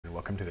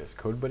welcome to this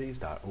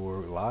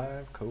CodeBuddies.org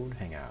live code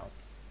hangout.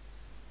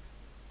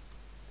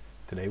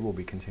 Today we'll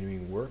be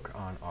continuing work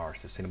on our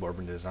Sustainable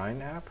Urban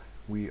Design app.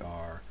 We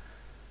are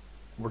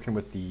working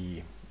with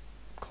the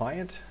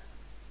client,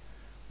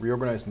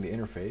 reorganizing the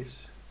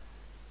interface,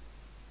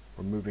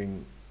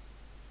 removing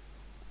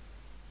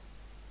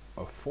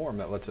a form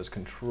that lets us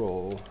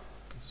control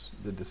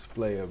the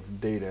display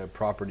of data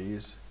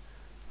properties,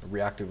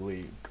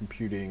 reactively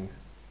computing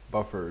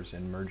buffers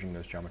and merging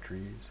those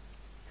geometries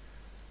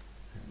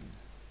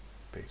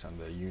based on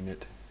the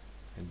unit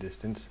and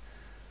distance.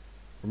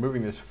 We're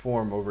moving this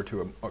form over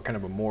to a kind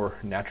of a more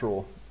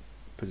natural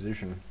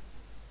position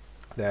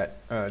that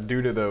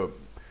due to the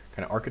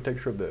kind of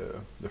architecture of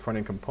the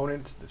front-end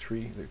components, the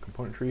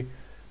component tree,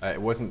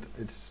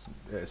 it's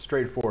as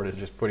straightforward as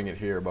just putting it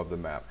here above the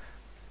map.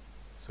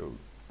 So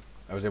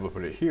I was able to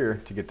put it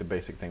here to get the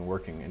basic thing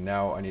working, and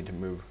now I need to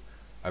move.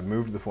 I've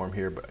moved the form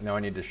here, but now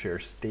I need to share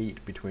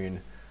state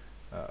between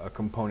a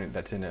component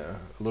that's in a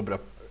little bit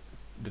up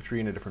the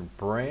tree in a different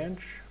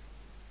branch,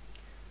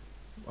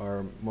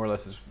 or more or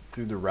less is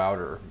through the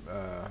router.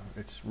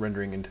 It's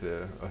rendering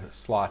into a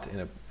slot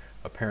in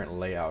a parent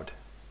layout.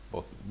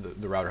 Both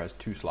the router has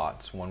two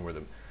slots, one where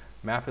the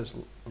map is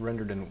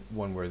rendered and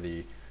one where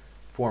the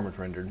form is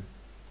rendered,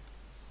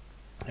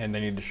 and they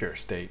need to share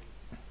state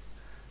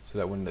so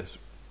that when the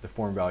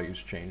form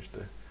values change,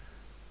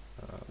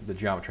 the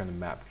geometry on the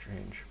map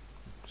change,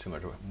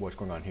 similar to what's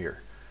going on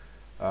here.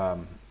 I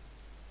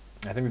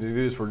think to do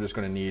this, we're just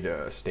going to need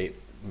a state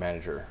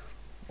manager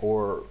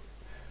or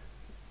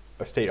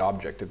a state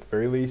object at the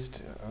very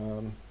least.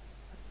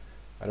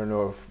 I don't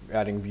know if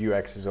adding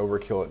VueX is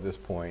overkill at this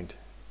point,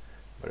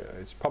 but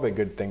it's probably a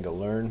good thing to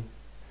learn.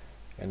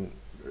 And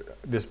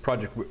this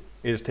project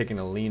is taking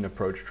a lean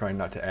approach, trying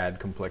not to add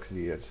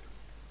complexity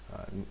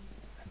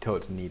until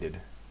it's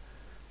needed,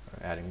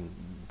 adding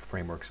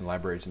frameworks and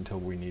libraries until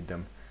we need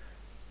them.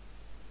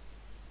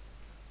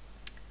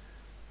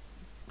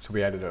 So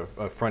we added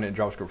a front-end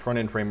JavaScript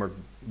front-end framework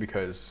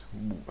because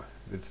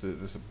it's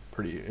an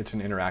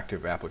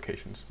interactive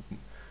application. It's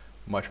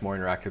much more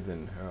interactive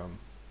than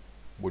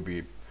would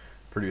be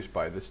produced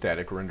by the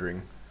static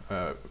rendering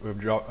of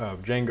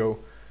Django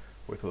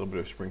with a little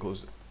bit of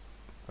sprinkles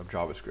of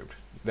JavaScript.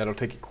 That'll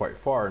take it quite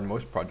far, and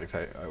most projects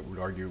I would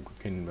argue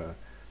can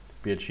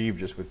be achieved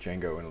just with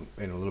Django and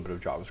a little bit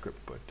of JavaScript.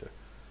 But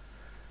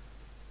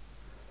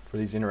for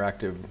these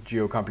interactive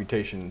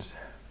geocomputations,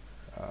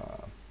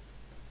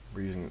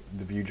 we're using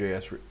the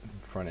Vue.js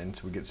front end,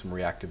 so we get some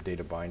reactive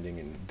data binding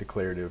and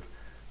declarative,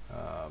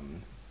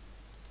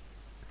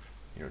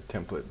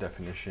 template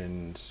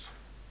definitions.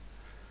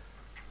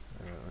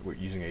 We're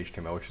using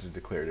HTML, which is a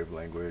declarative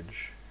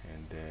language,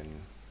 and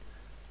then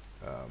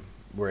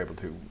we're able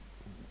to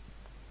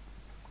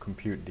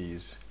compute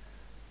these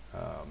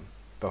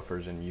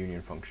buffers and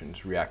union functions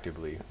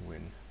reactively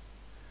when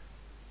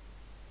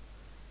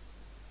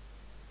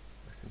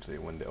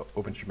the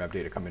OpenStreetMap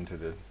data come into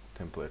the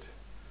template,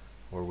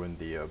 or when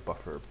the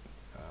buffer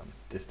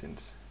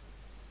distance,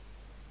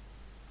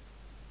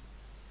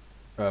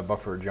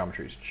 buffer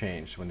geometries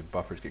change, when the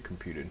buffers get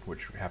computed,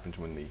 which happens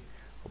when the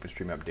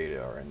OpenStreetMap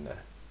data are in the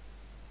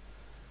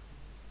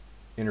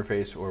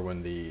interface, or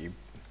when the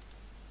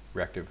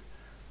reactive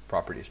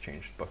properties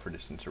change, buffer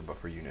distance or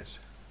buffer units.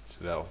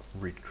 So that'll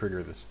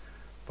re-trigger this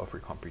buffer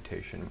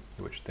computation,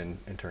 which then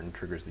in turn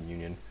triggers the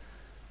union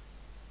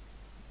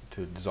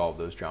to dissolve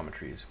those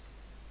geometries,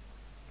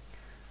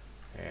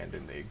 and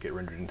then they get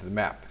rendered into the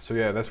map. So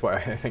yeah, that's why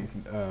I think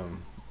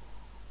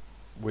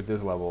with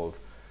this level of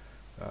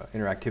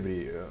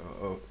interactivity,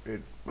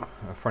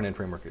 a front-end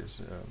framework is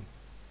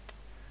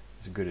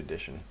a good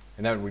addition.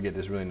 And then we get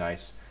this really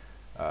nice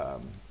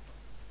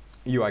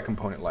UI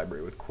component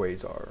library with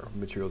Quasar,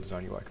 material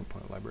design UI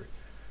component library.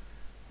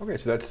 Okay,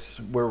 so that's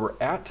where we're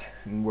at,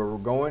 and where we're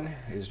going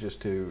is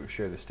just to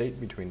share the state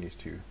between these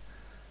two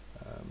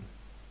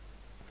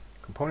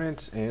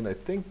components. And I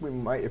think we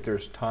might, if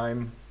there's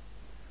time,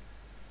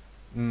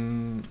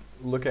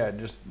 look at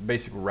just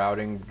basic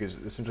routing, because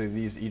essentially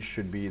these each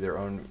should be their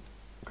own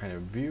kind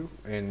of view,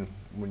 and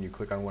when you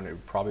click on one,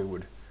 it probably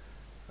would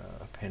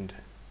append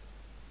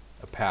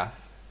a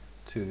path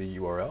to the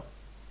URL,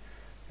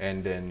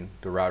 and then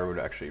the router would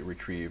actually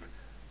retrieve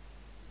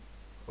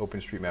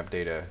OpenStreetMap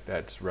data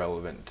that's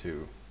relevant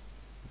to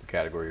the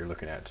category you're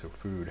looking at, so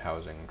food,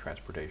 housing,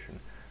 transportation.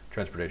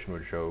 Transportation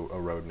would show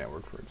a road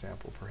network, for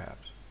example,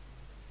 perhaps.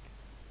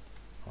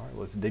 All right,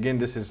 let's dig in.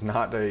 This is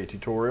not a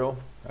tutorial.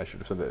 I should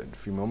have said that a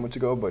few moments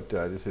ago, but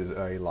this is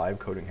a live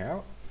coding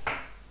hangout.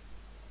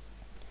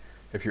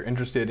 If you're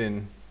interested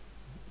in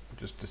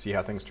just to see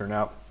how things turn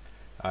out,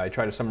 I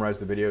try to summarize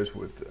the videos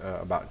with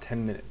about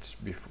 10 minutes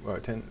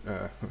before,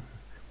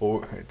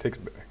 well, it takes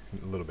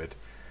a little bit,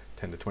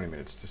 10 to 20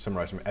 minutes to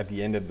summarize them at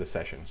the end of the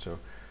session. So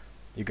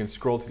you can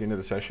scroll to the end of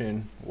the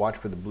session, watch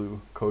for the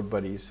blue Code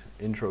Buddies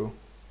intro,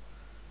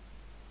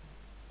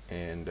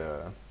 and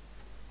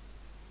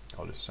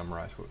I'll just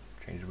summarize what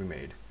changes we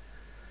made.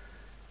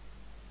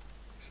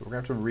 So we're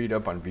going to have to read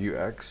up on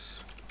VueX.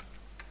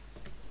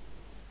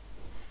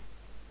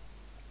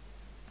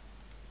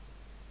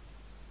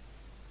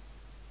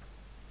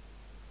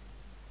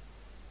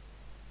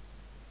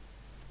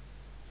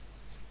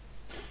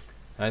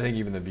 And I think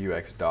even the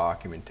VueX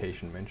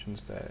documentation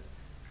mentions that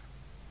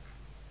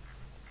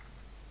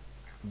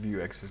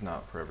VueX is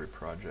not for every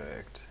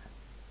project,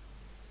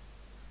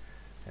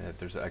 and that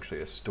there's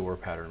actually a store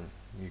pattern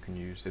you can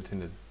use. It's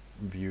in the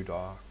Vue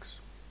docs.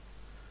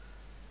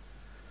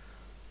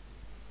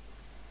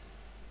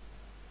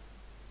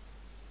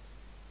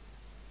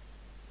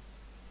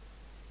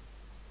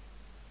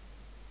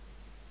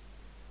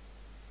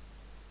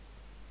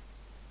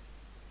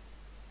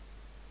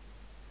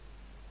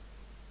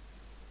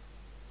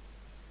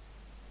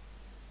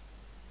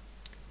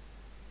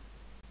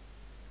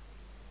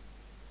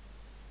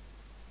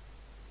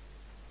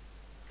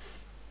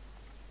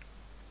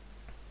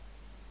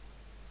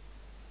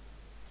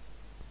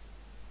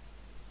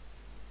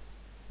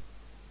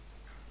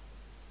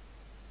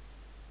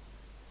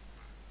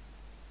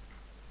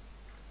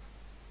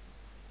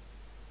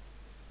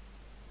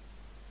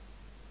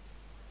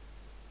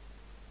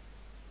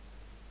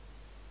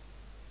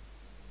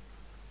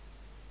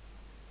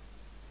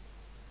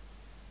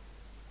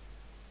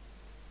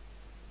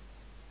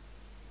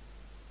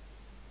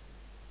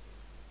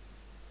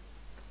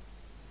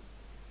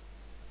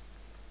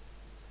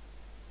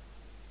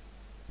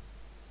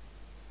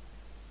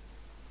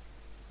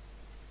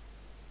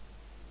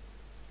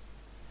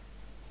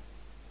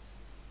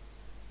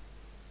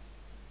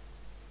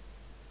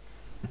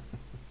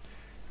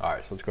 All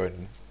right, so let's go ahead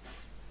and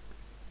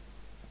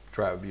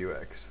try out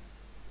VueX.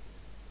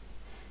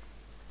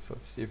 So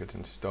let's see if it's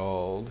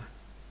installed.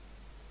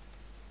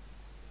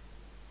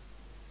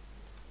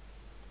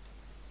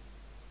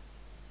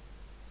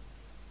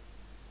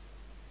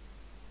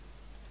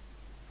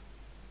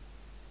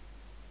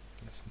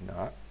 It's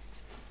not.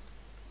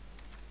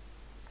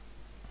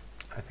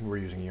 I think we're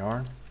using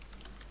Yarn.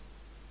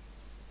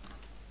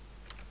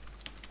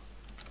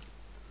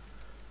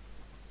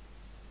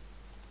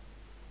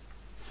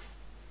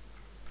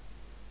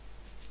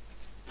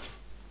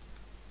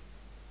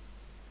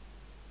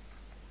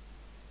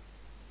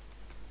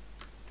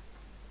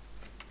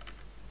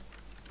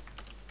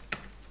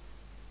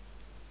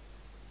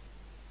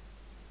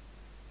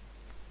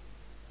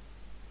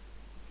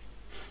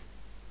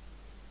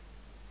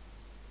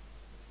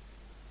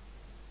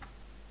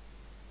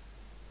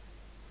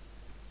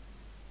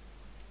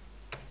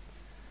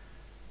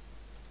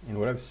 And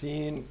what I've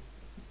seen,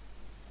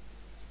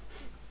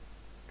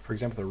 for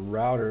example, the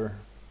router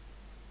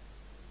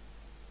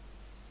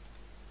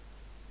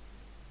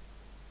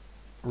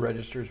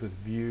registers with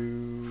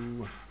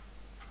Vue.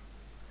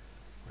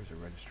 Where's it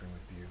registering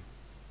with Vue?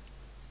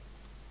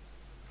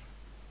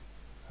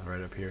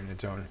 Right up here in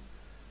its own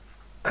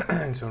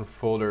its own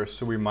folder.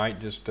 So we might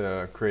just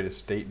create a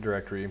state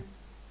directory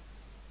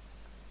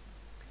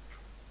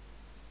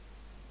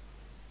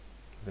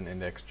with an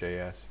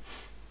index.js.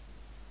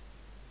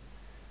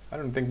 I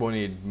don't think we'll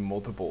need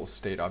multiple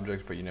state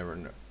objects, but you never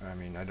know. I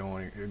mean, I don't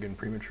want to, again,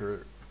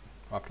 premature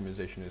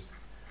optimization is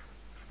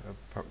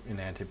an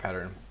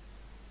anti-pattern.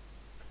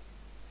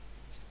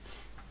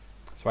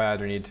 So I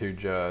either need to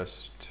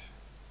just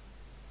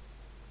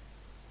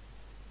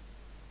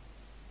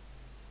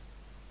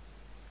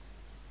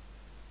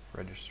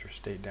register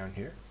state down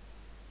here,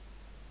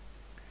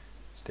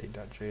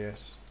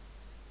 state.js.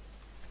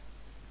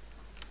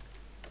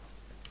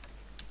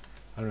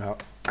 I don't know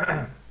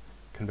how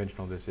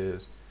conventional this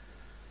is.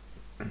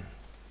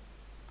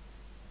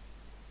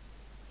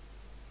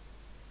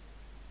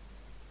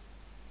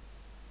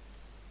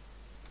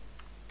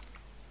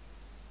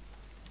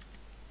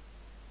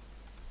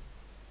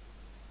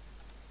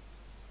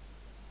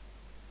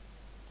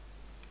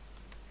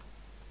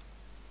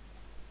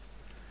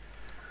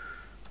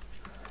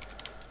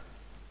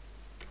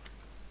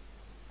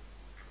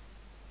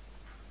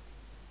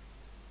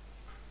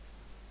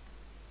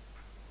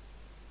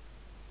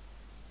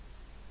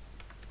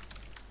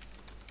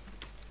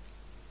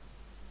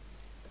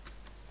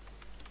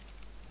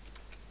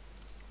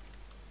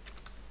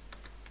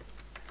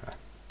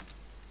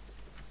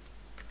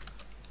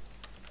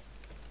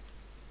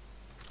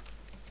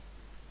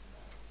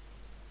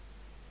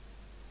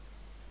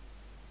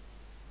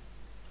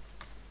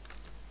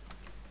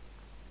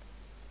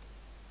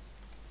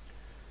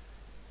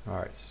 All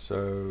right,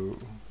 so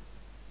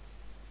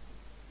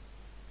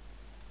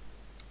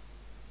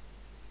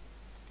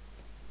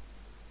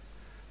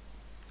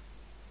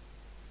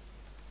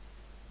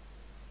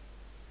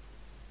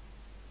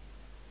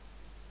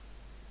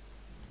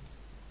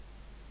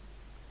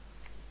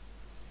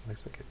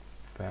looks like it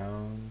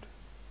found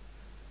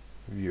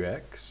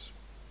VueX.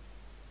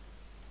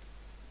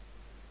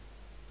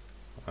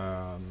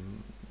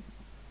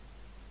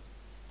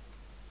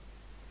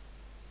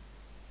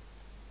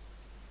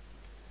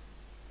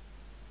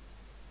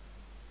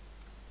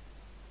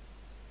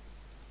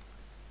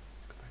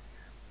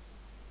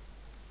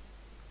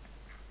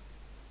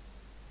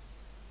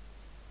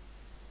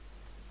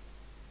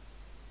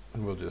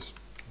 And we'll just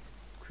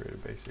create a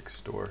basic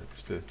store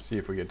just to see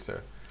if we get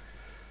to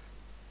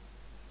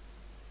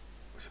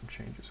some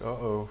changes.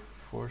 Uh-oh,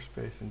 for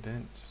space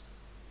indents.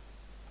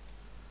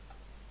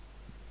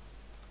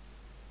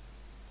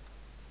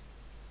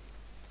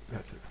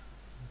 That's it.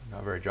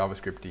 Not very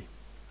JavaScripty.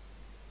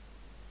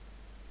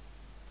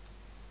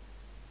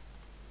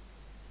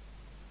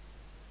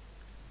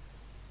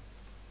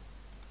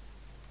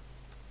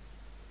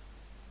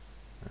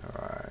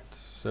 Alright,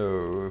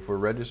 so if we're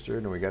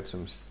registered and we got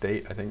some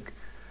state, I think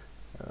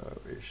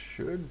it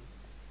should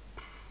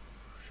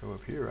show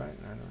up here, right?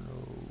 I don't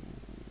know.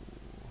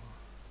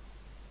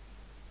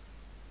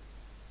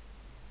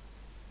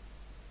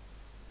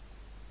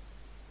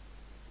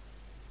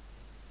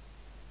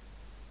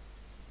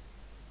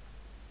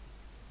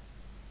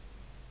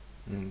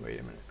 Wait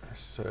a minute.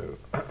 So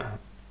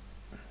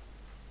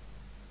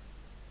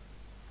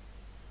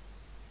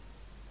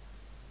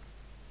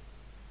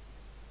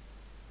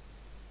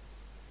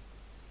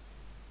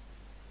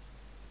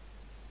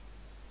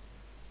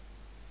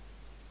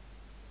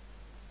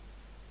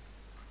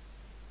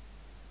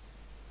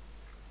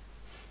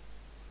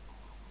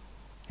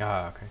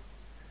okay.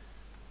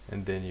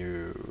 And then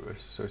you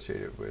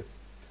associate it with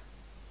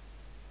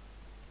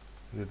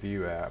the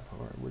Vue app.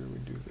 All right, where do we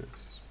do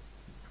this?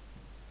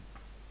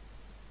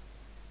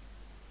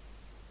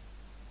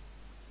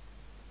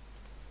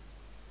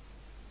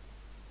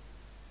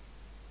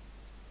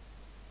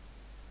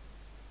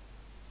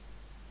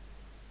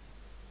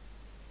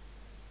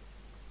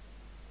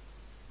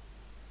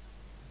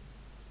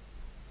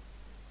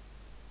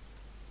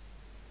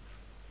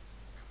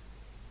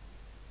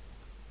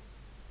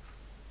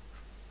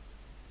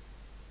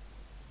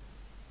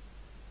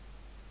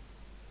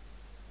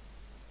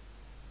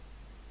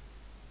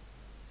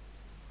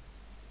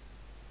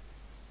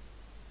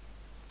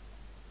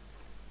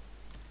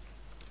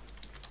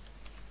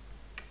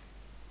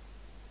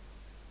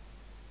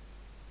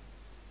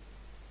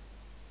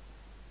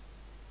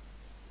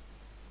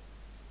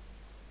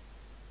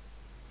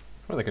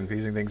 One of the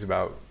confusing things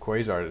about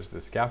Quasar is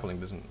the scaffolding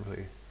doesn't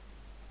really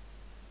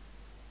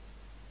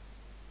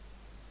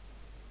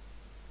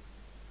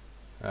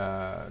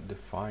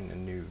define a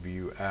new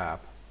Vue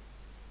app.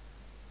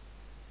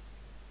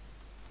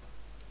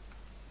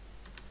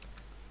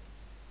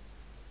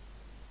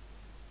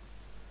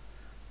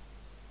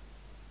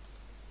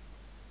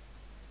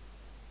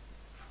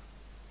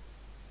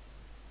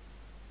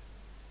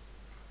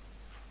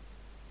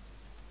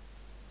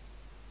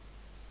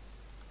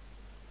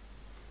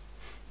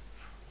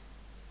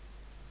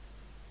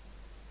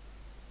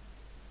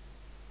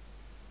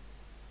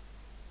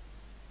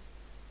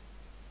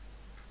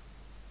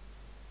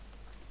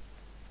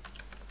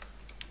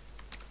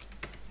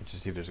 Let's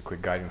just see if there's a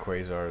quick guide in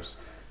Quasar's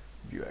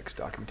VueX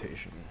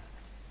documentation.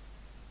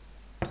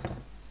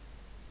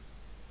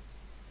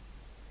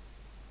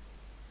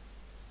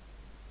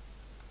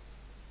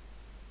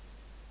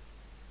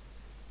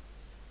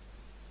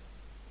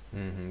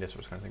 That's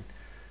what I was kind of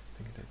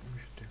thinking that we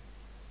should do.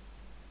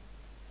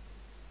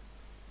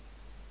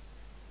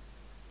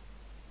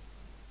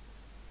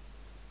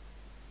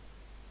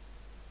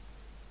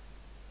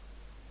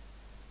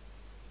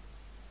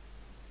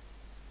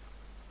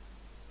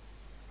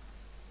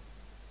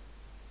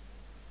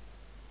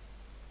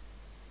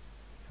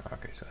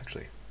 Okay, so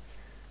actually,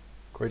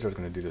 Quasar is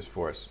going to do this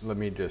for us. Let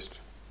me just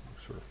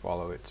sort of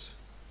follow its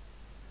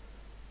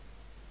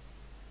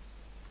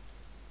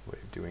way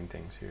of doing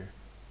things here.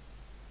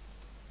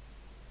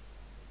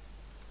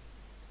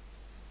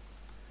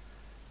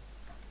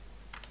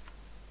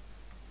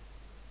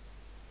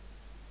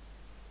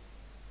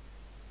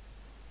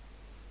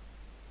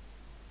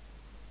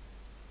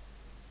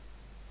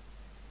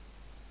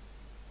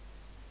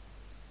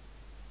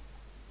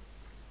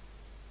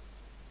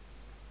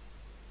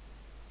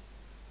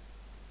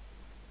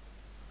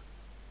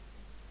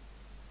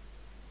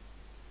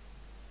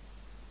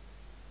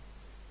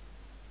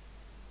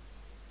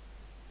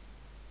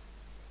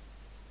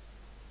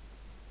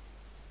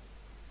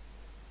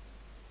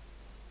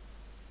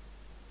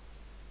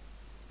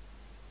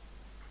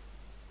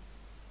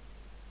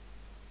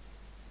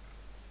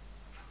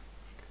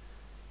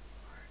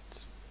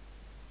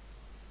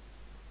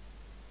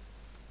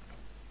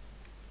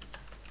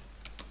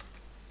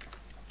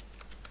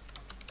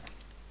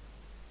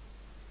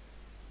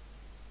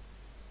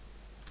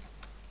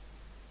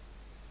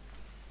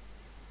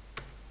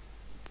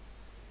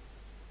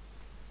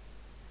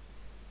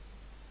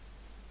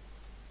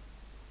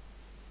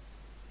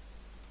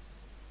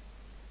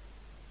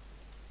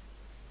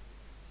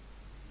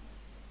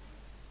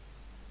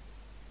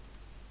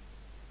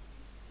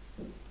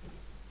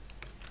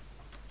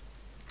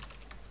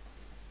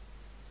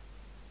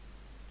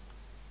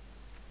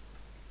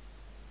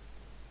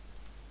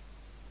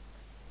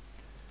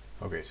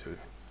 Okay, so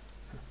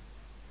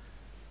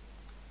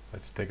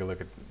let's take a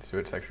look at, so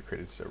it's actually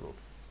created several,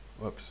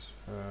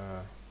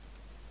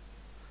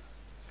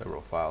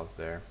 several files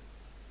there.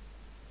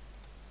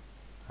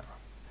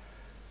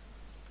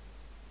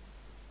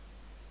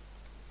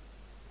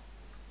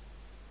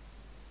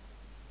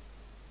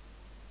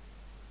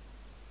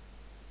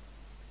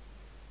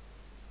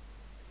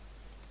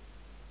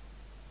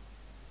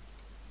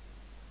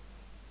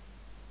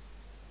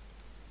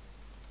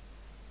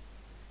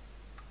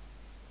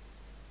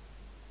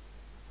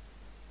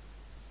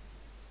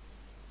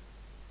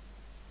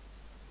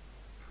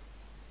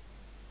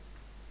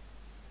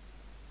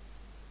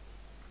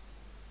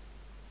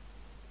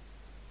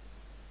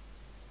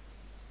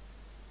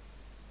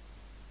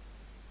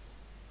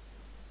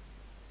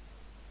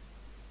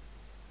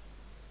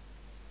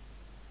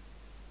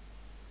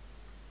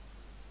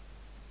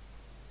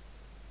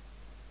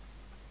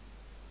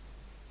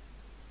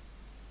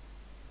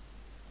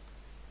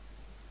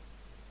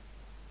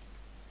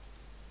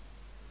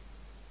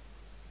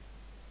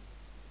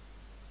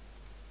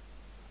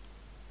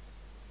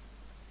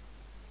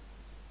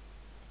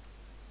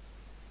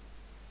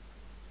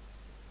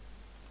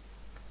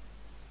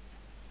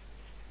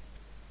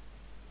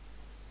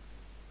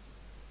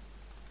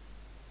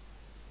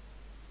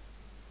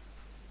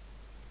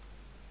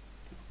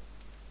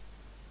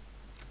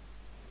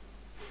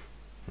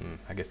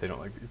 I guess they don't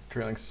like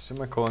trailing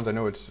semicolons. I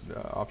know it's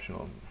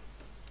optional.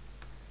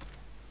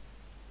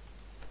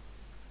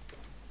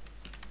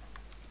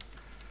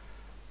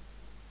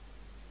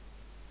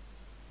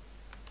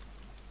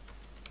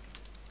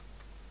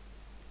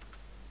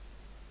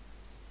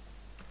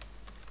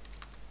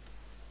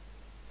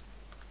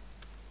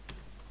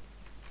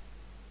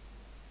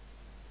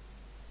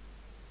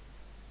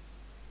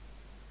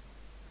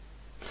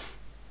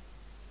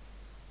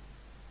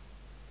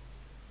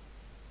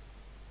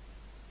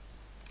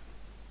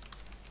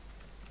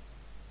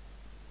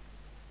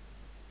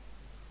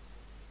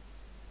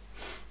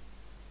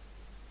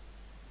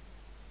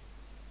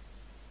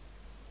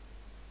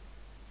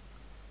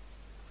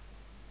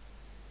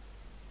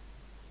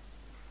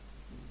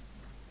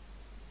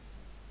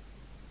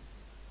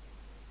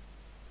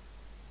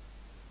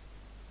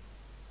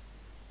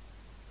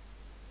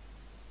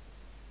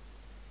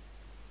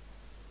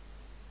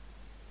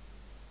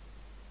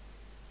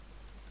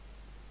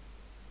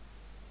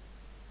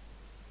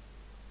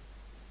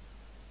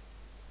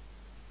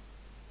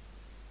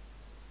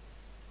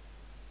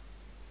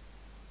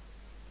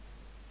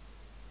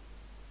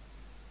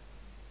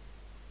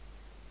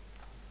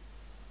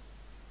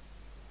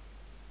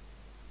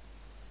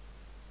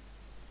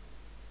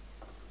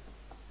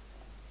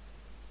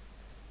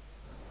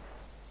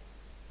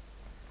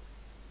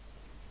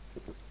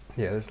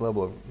 Yeah, this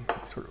level of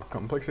sort of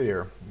complexity,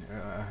 or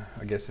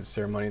I guess it's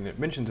ceremony, and it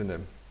mentions in the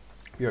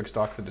VueX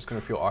docs that it's going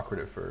to feel awkward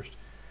at first.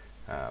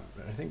 I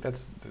think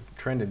that's the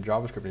trend in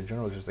JavaScript in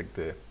general, is just like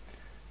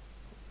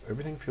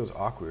everything feels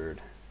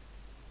awkward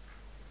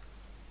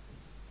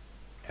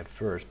at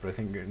first, but I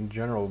think in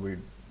general we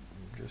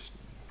just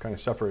kind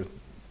of suffer.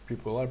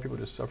 A lot of people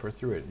just suffer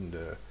through it, and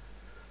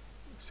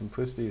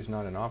simplicity is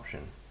not an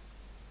option.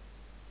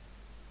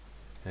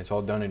 And it's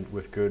all done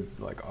with good,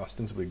 like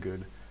ostensibly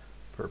good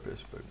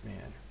purpose, but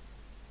man.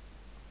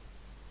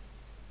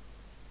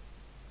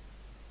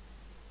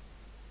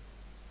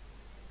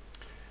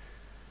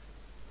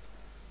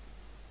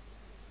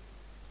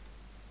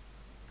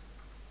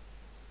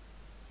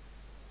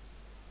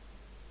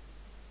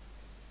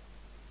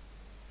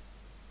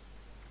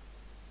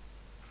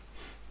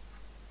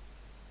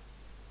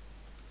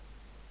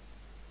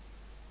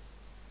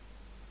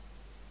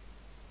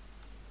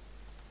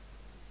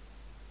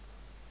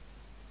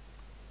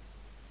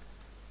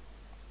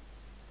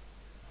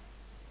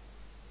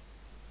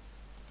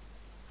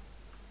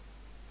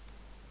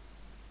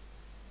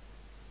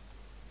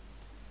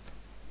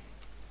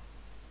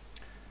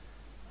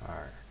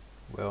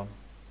 Well,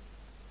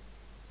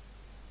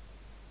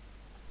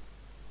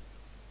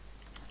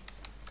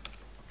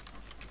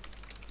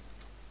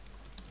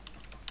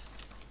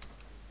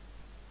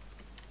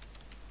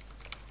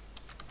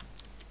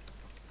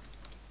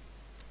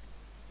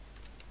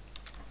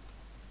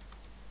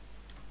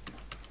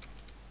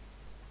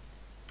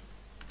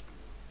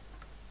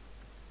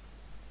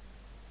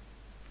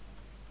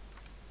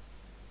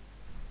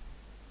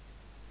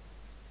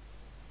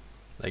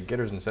 like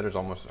getters and setters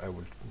almost, I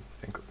would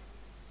think,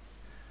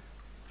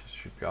 just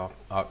should be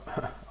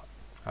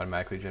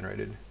automatically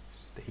generated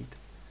state.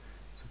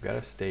 So we've got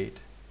a state.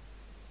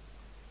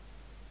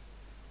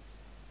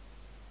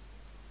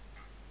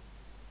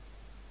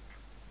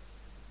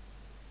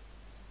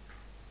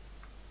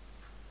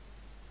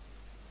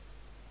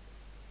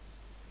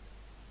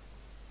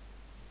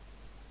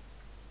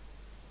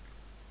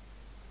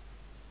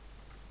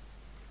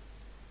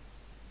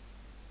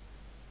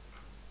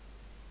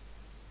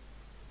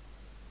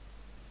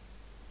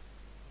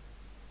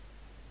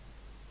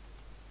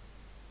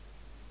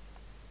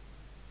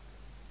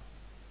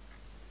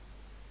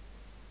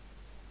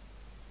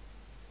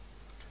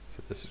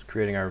 So this is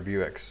creating our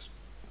VueX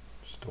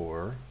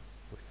store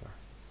with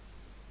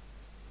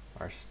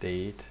our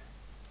state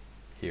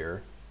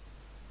here.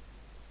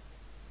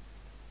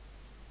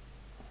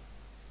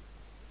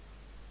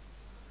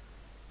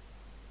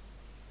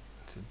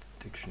 It's a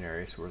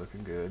dictionary, so we're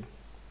looking good.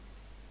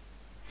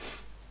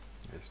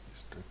 It's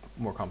just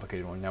a more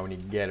complicated one. Now we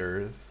need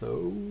getters,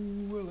 so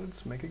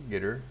let's make a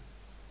getter.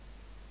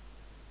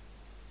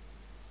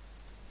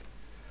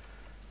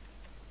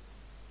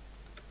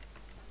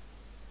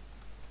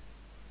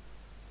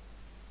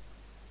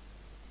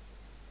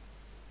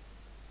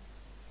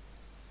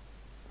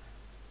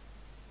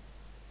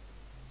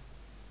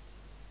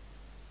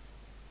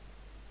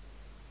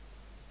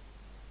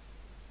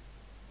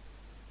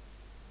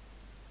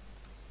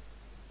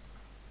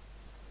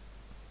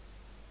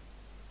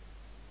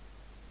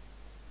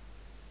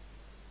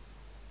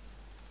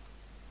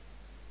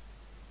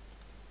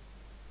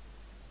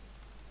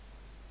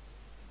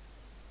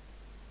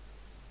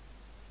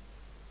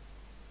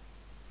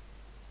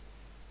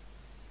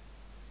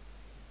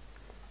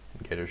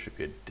 Getter should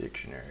be a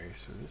dictionary,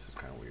 so this is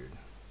kind of weird.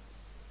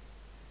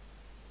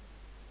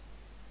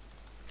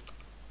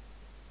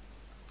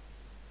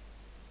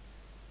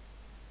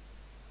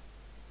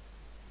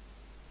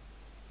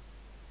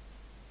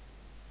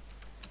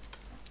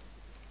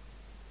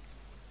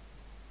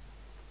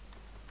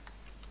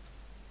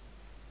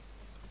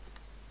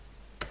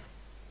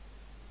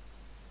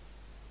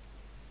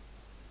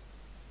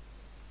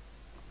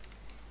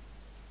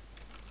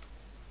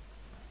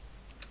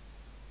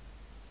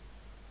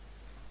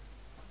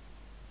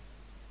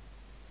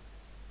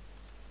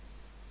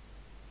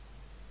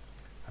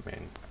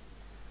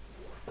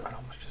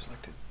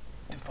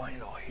 define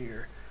it all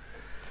here.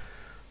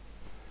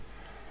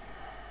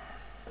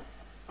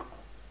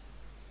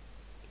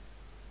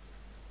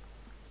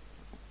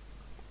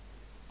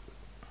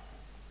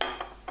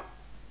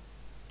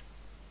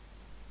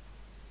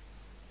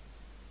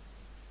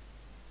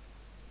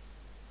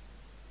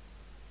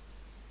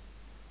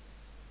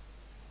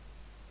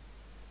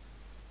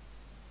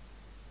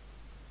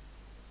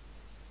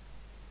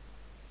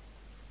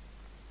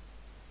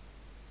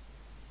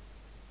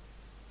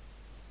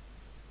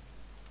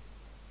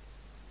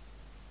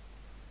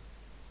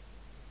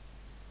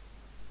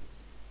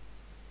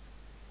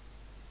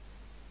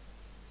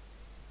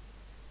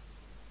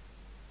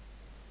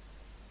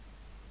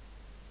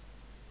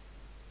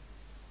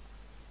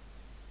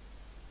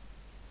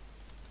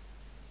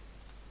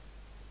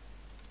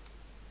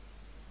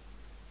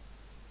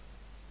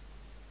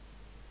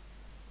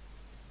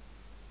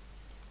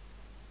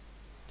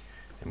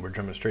 And we're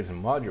jumping straight to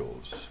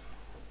modules.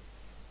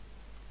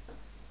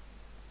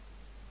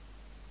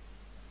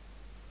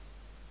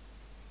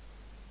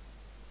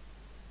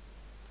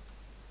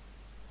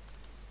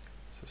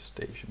 So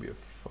state should be a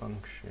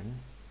function.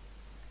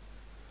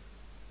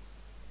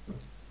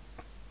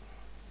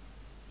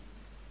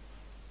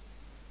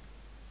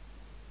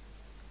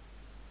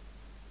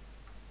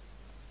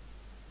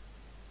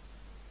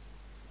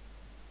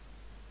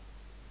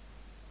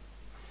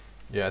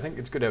 Yeah, I think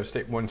it's good to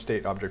have one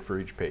state object for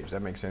each page.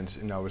 That makes sense.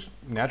 And I was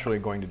naturally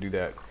going to do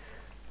that.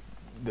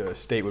 The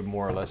state would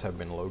more or less have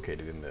been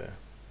located in the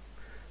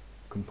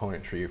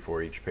component tree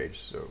for each page.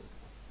 So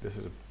this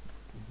is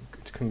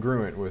it's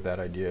congruent with that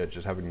idea,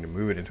 just having to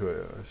move it into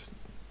a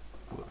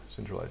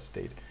centralized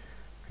state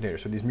container.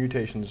 So these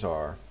mutations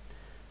are,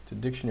 it's a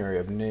dictionary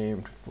of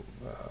named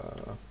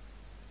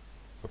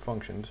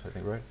functions, I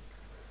think, right?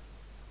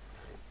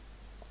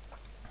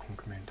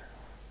 Increment.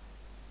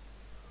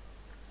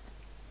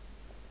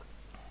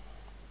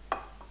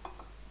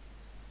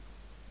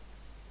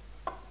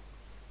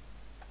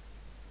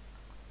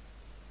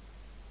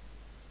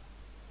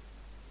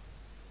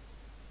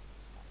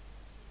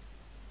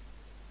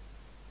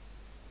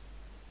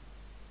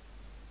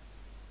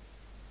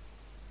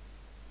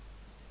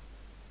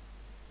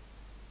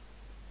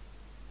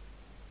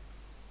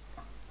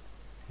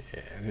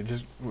 Yeah, and it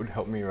just would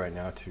help me right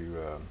now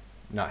to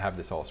not have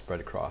this all spread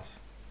across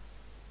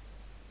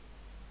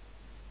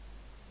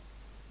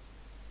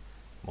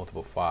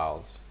multiple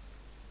files.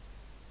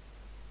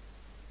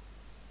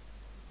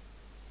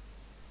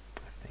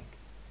 I think.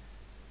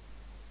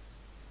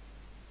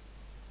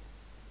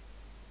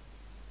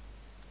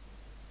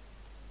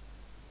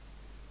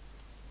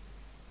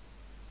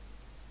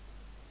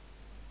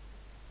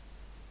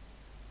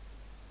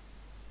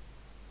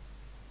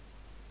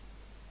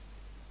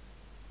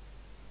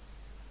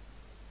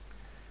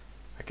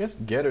 I guess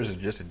getters is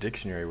just a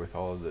dictionary with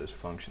all of those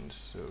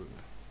functions. So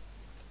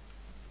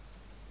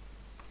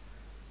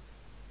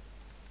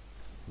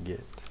get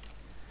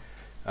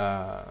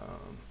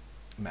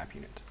map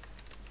unit.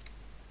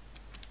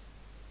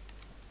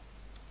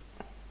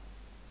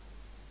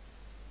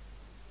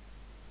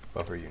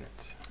 Buffer unit.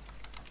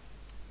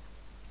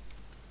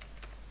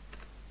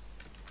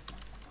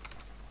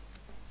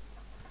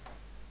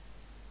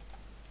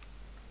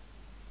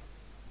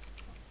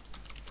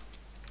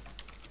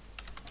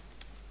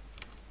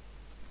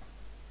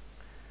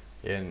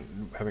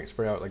 And having it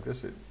spread out like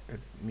this, it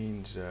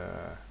means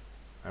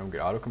I don't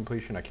get auto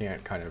completion. I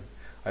can't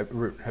I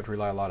have to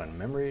rely a lot on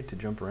memory to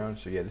jump around.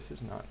 So yeah, this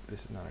is not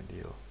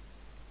ideal.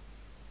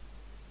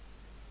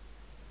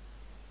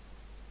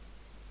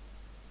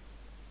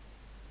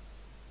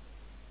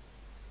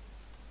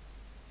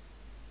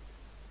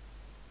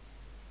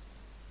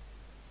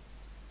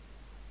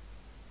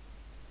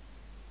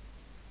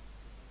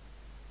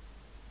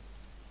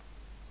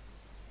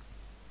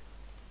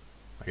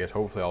 I guess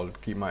hopefully I'll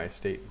keep my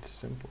state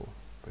simple,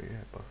 but yeah,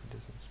 buffer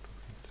distance.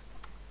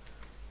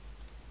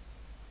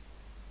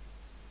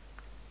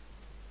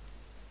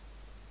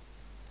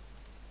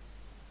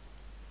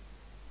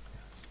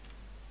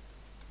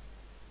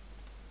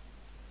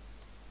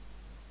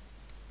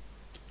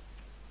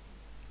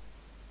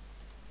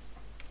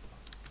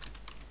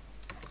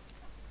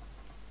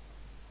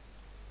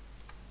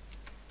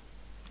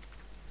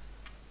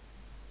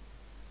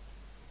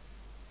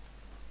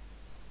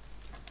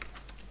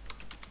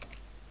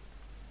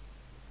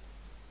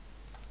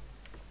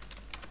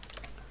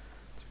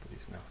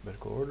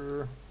 Alphabetical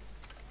order.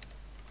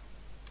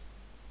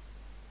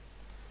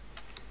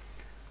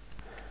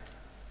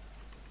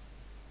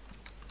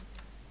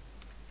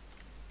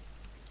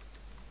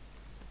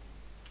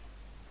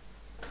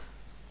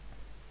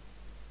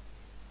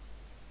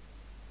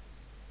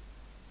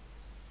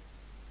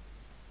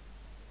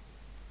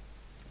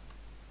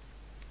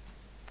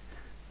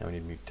 Now we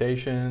need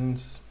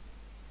mutations.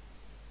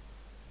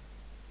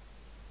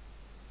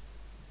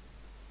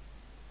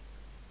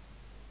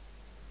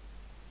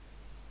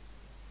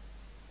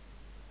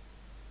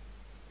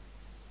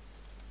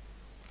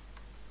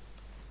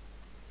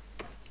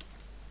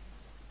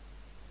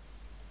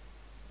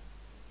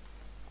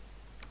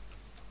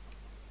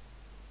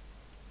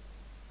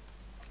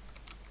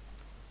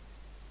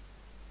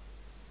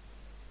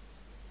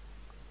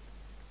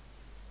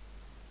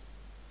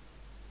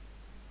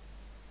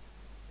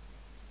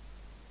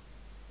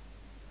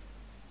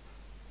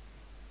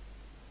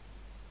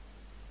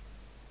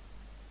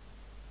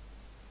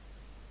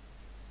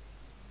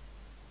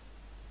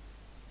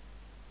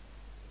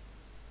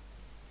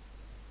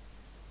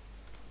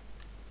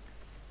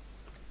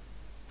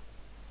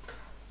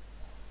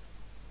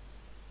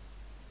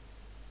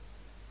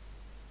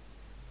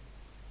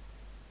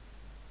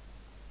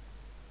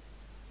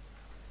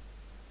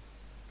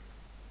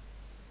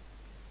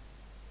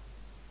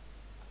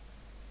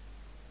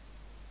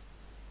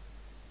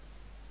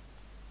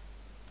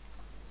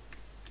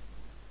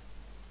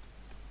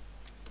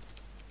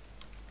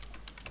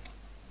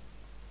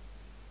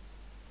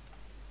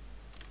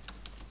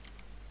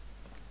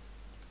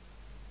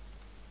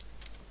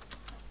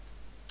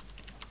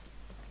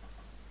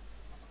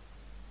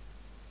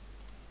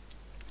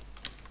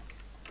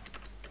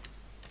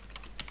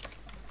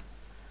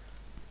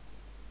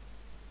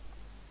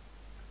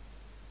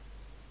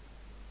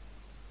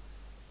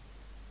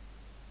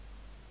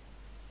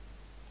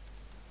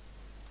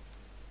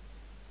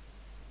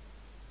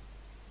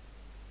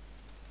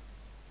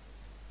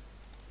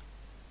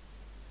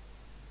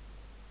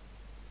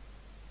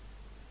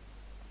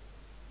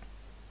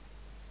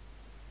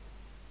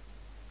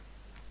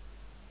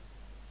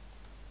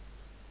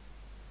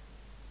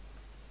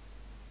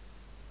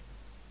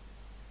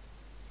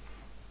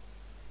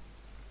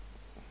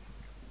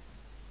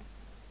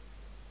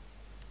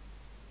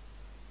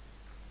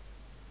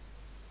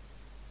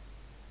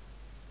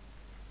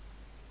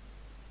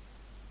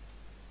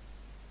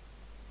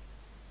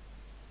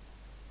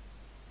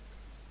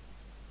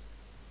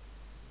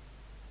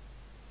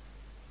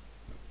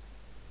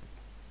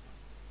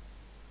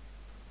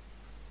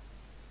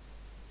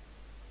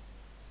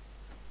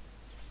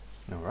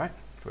 All right,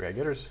 so we got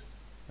getters,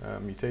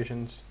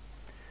 mutations,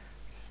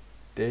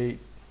 state,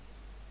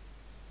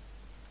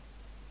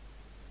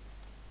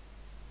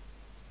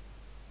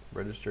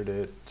 registered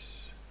it,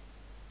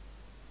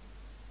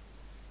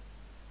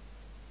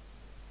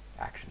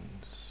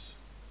 actions.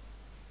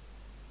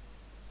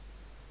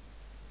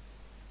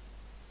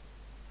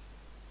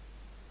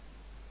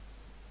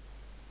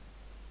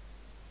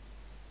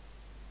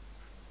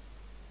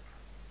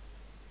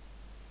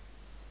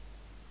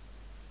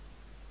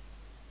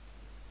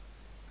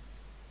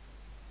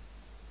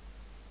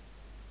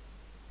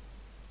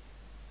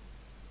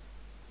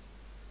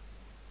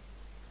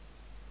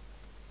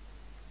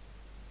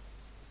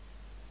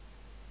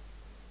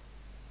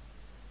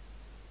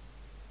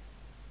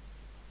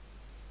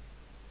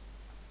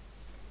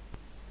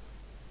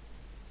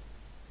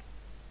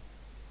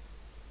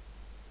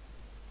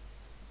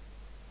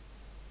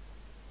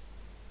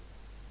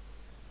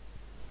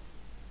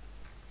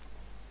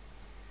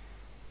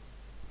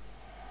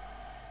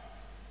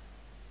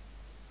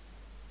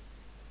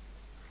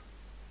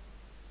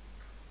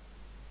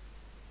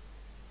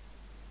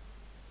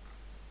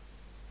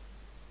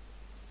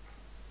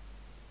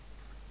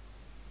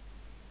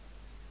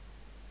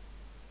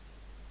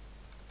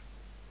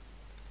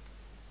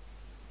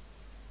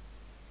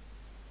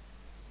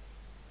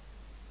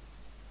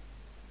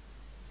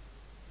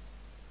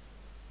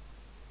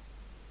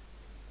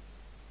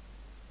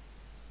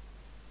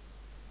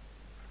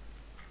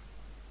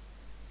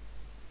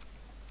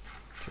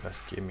 Just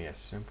give me a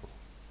simple.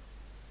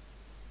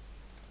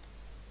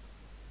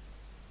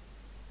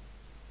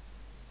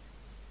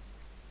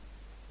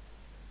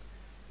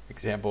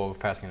 Example of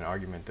passing an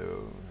argument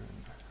though.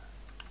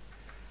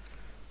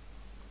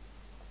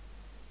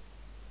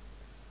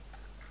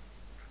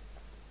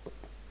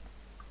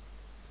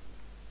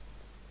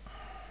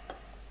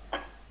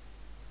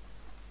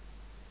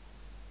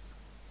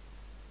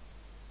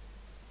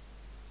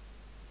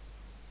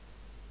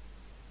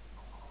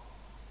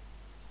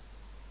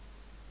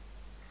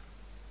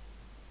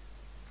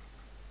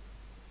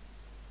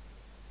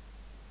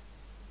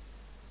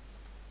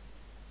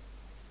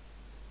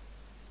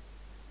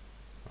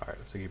 Alright,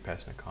 looks like you're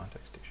passing a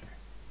context dictionary.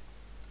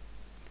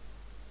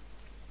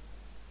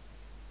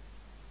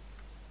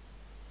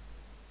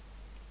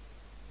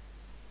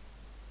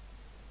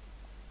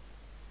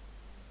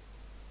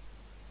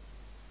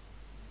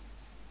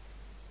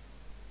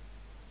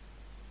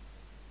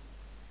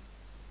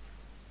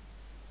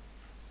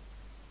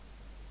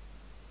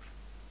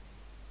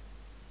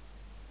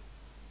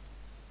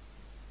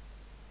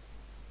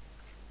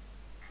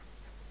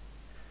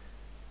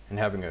 And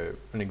having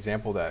an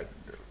example that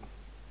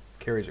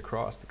carries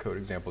across the code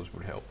examples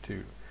would help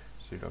too,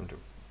 so you don't have to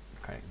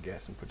kind of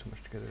guess and put too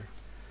much together.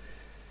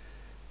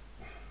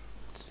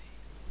 Let's see.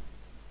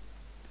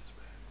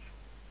 Dispatch.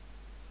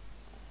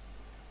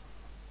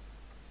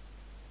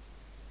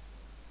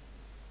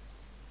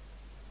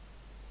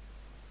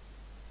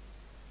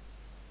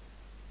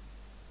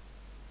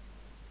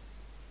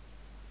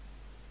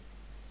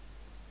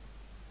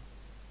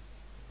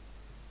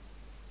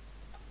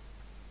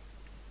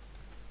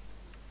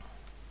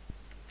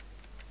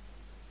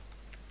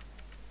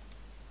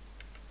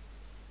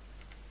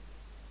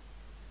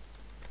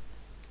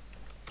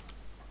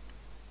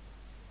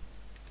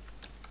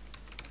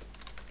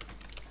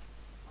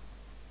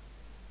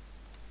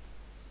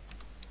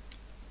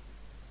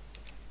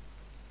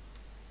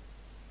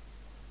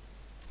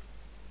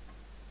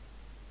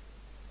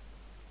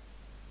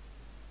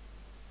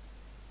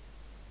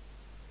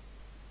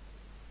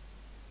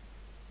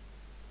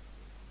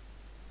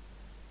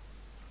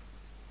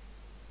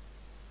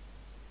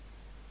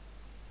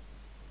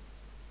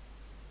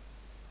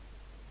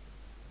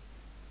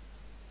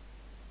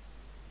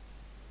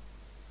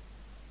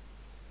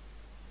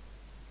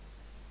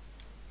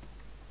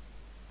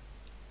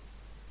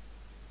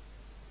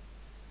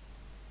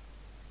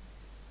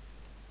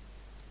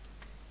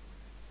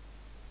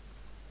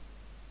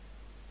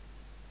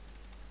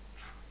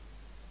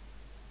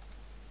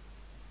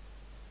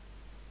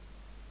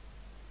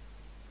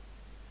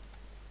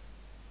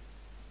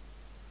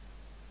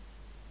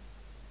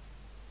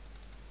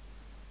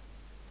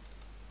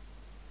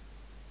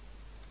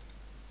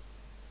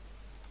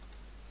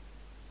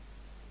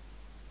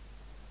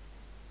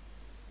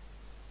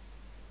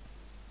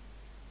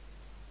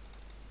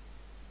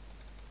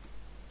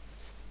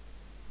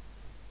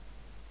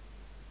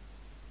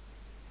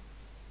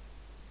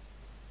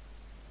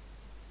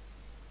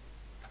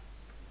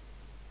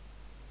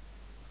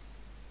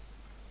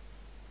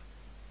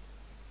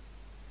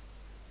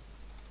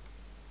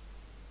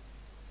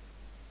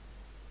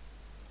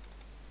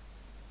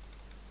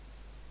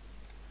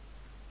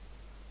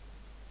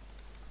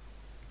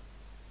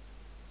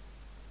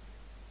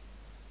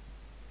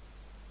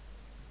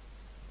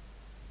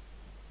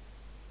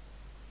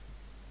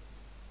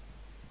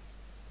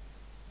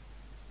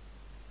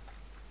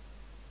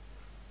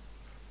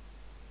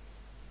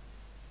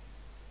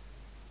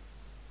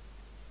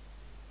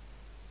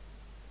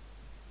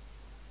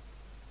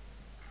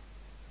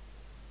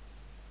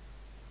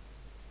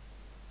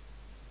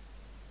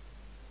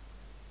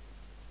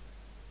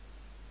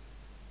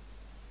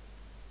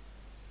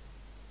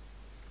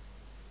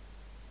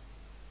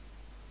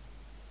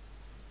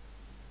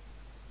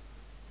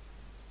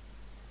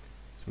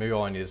 maybe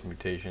all I need is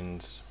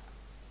mutations.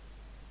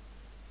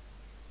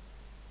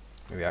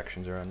 Maybe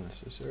actions are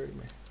unnecessary.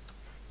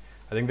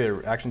 I think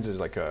their actions is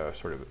like a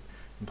sort of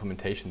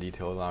implementation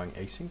detail allowing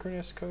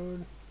asynchronous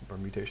code, or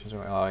mutations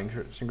allowing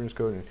synchronous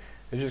code. And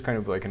it's just kind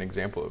of like an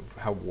example of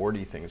how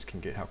warty things can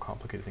get, how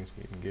complicated things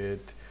can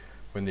get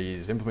when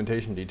these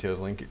implementation details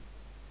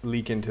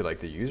leak into like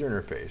the user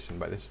interface. And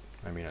by this,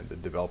 I mean the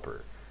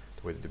developer,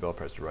 the way the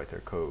developer has to write their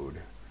code.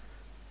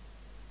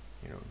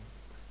 You know,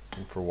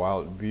 and for a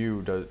while,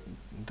 Vue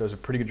does a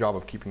pretty good job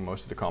of keeping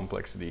most of the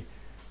complexity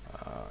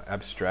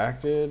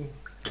abstracted,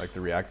 like the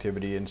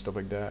reactivity and stuff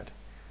like that,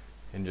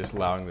 and just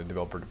allowing the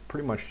developer to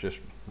pretty much just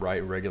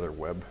write regular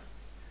web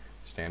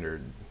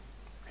standard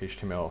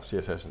HTML,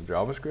 CSS, and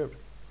JavaScript,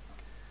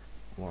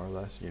 more or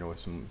less, you know, with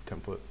some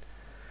template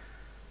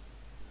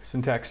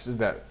syntaxes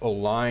that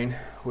align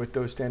with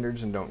those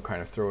standards and don't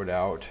kind of throw it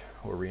out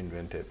or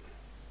reinvent it.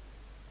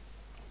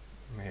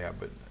 Yeah,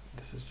 but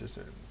this is just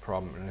a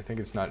problem, and I think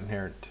it's not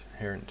inherent,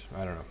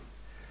 I don't know.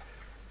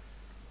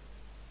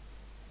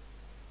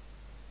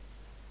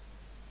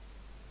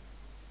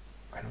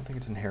 I don't think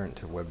it's inherent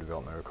to web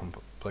development or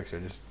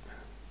complexity. I just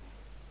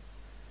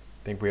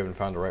think we haven't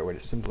found the right way to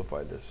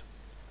simplify this.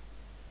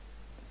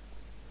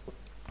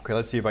 Okay,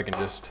 let's see if I can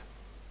just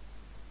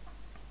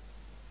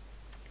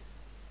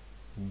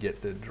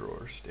get the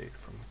drawer state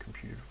from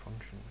computed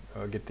function.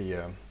 Get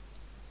the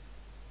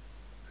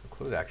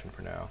close action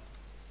for now.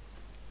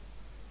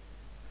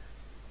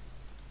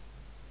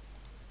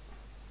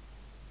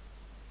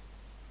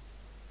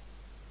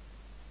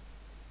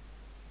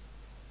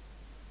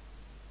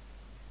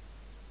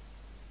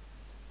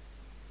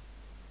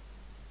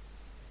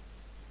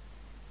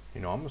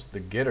 You know, almost the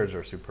getters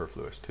are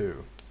superfluous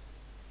too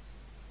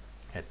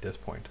at this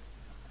point.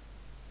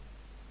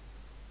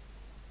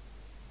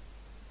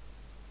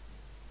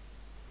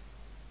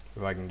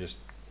 If I can just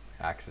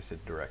access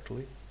it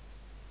directly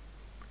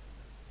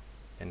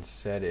and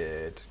set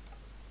it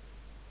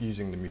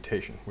using the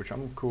mutation, which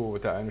I'm cool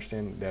with that. I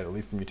understand that at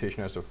least the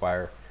mutation has to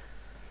fire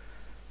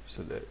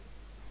so that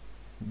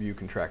Vue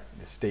can track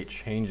the state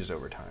changes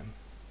over time.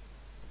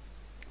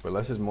 But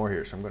less is more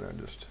here, so I'm gonna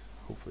just,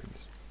 hopefully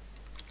this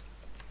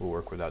will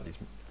work without these,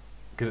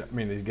 because I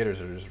mean these getters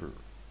are just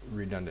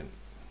redundant,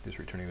 just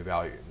returning the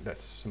value.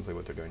 That's simply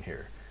what they're doing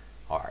here.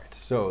 All right,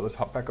 so let's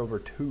hop back over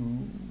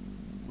to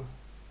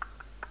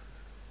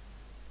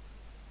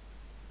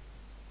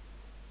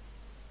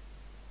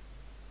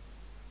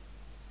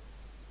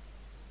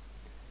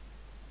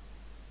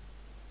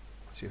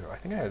I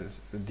think I had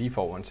the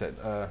default one set.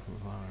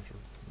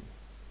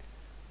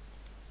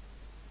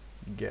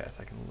 Guess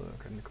I can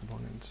look in the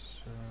components.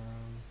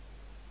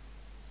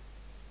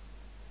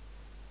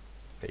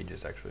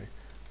 Pages actually,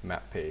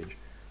 map page,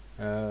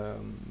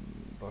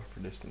 buffer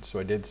distance. So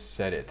I did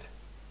set it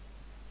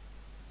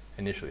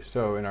initially.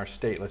 So in our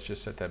state, let's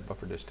just set that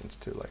buffer distance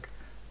to like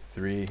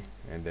 3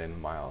 and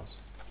then miles.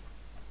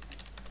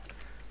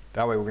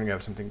 That way we're gonna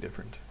have something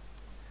different.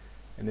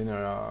 And then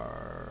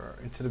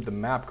instead of the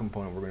map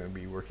component, we're going to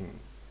be working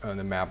on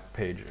the map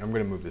page. I'm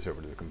going to move this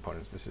over to the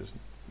components.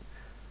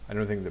 I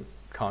don't think the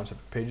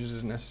concept of pages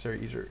is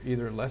necessary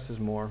either. Less is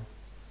more.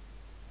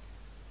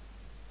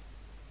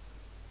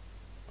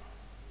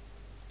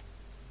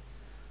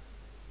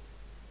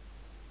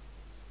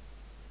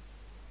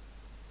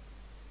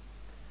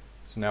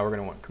 So now we're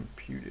going to want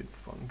computed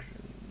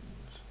functions.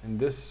 And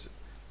this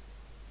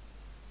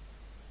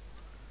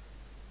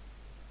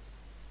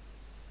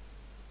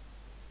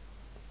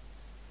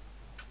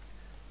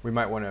we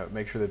might want to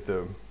make sure that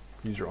the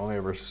user only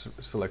ever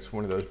selects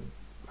one of those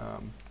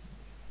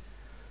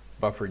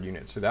buffered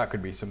units. So that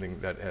could be something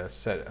that a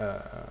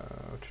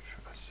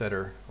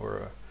setter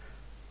or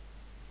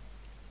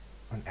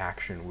an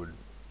action would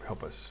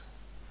help us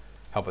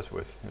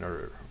with in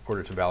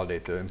order to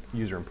validate the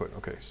user input.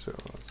 Okay, so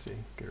let's see.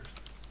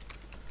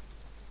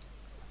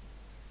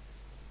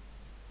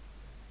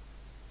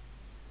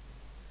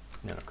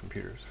 No,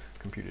 computed.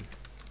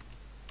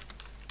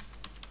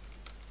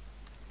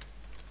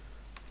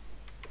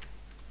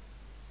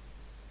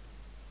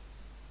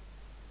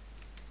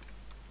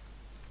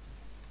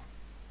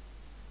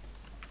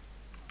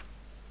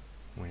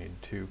 We need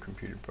 2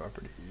 computed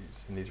properties,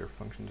 and these are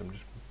functions. I'm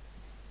just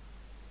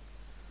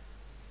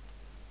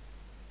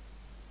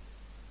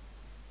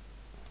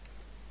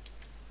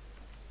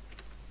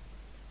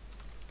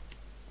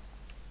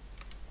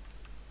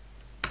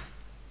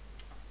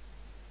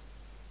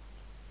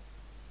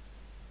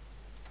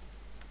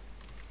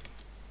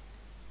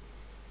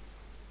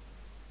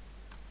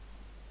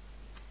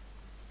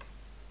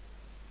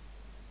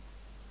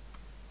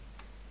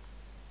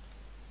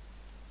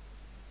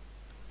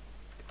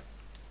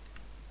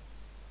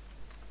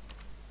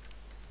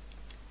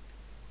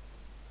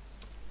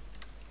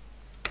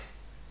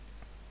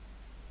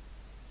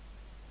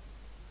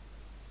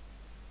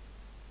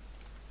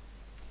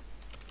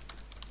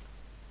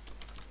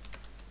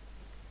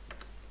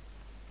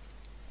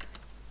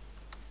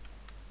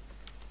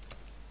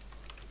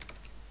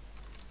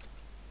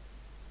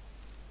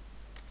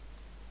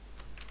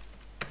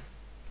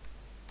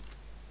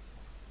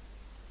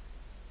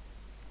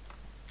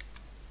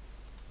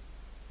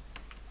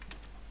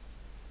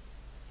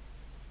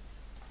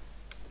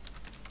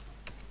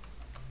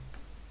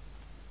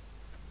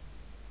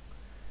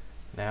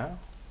now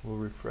we'll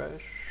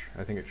refresh.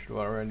 I think it should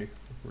already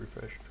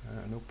refreshed.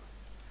 Nope.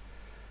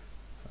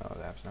 Oh,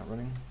 the app's not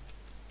running.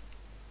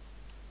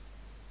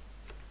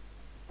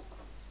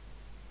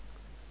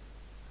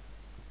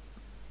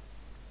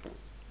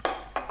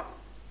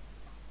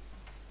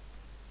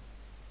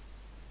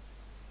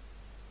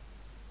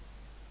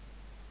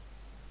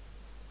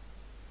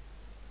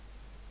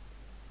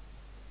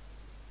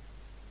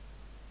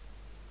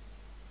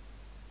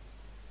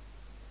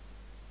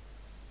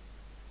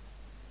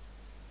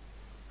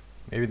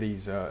 Maybe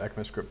these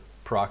ECMAScript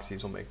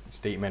proxies will make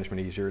state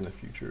management easier in the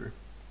future.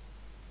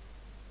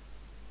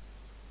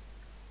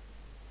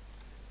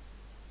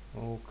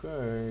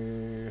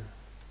 Okay.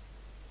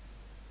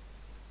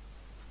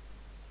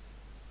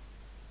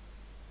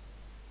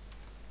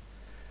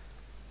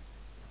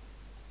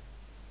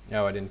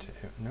 No, I didn't.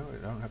 No,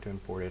 I don't have to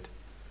import it.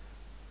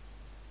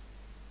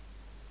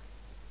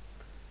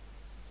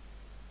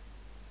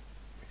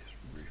 Just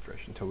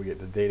refresh until we get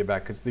the data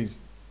back, because these,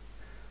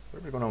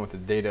 whatever's going on with the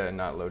data and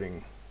not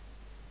loading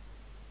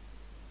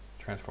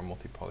transform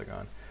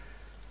multi-polygon.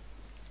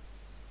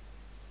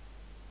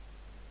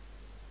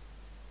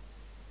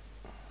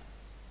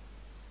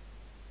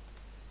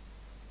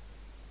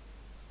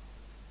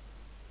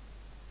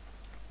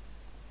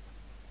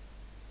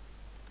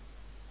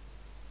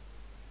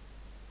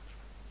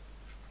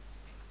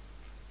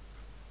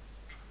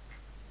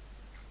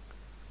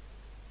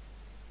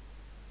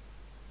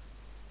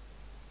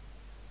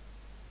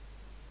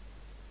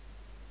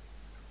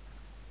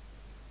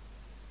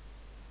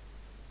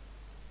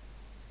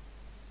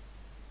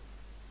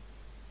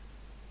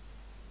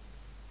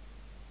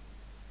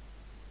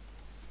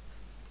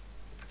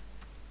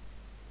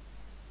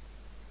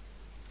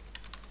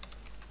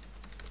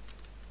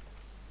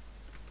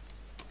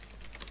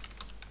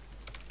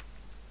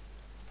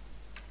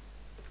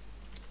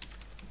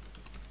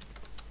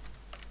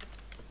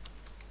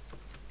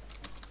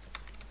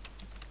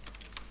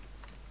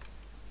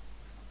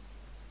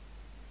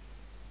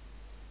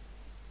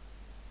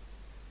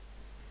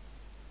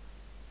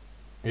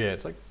 Yeah,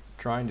 it's like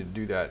trying to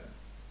do that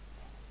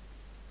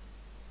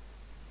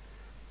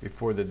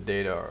before the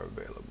data are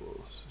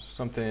available. So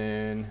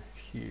something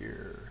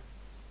here.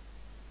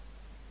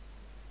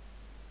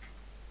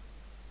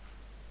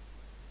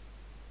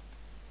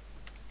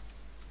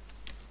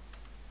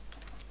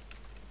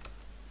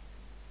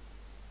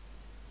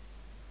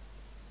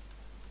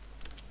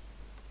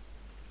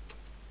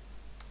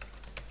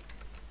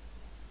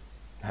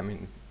 I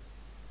mean,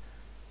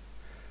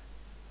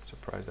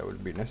 surprised that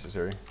would be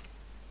necessary.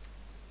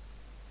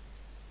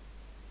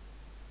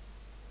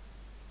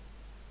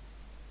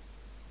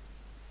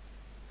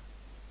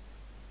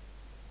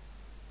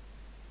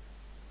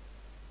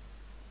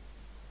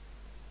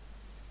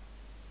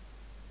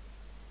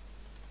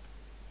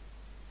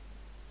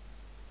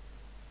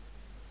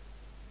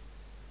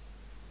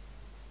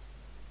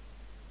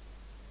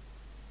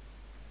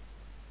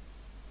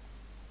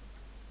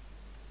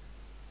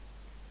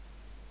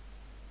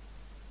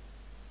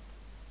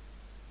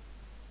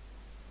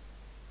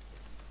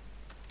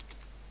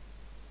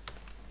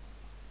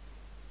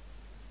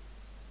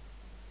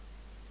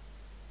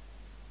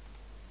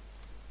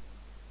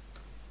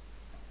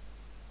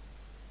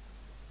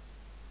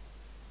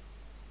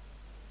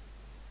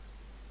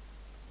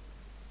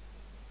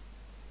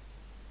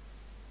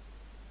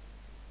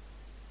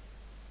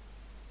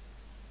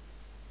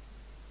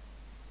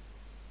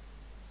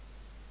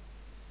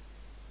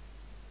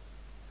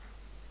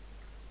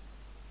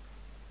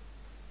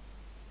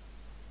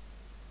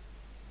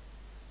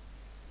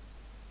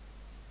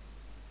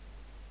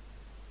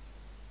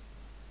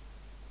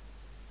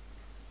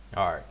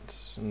 All right,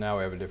 so now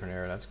we have a different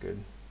error. That's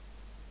good.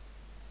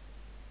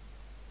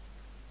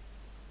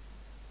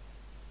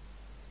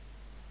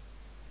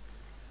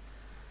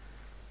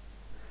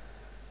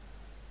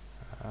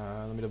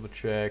 Let me double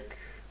check.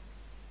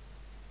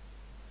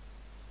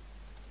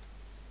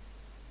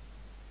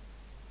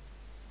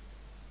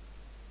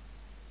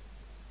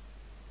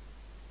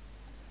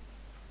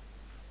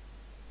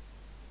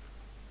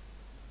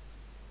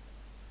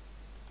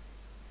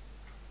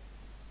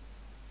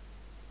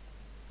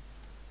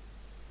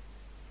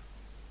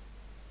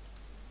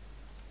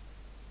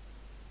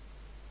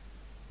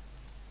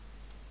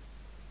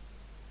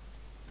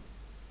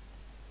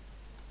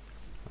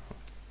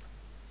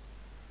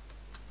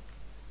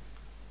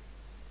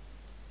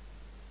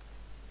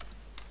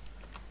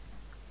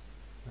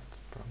 That's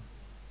the problem.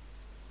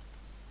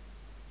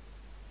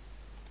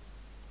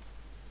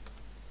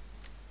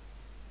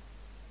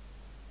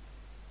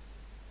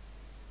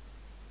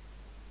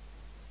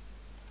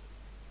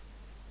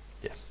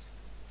 Yes.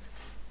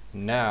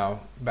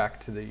 Now back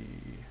to the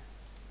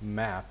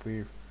map.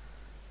 We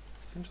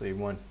essentially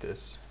want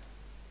this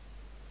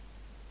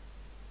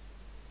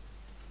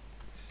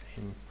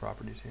same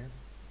properties here.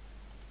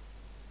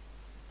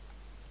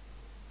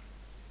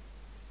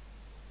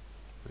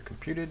 We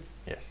computed?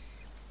 Yes.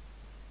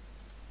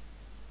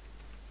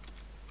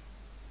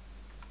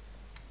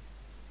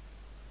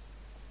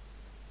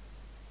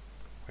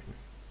 Wait a minute.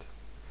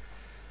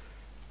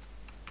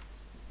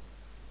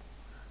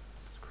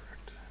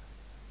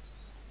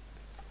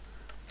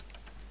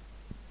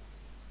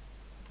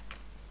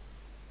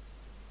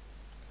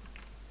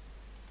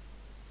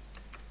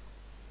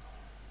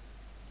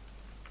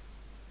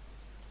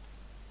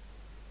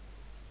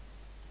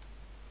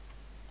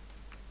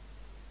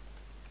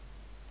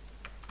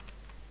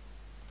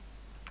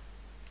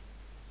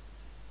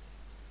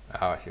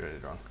 Oh, I see what I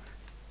did wrong.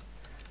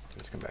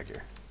 Let's come back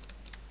here.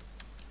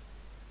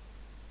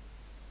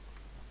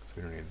 So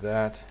we don't need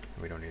that.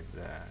 We don't need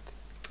that.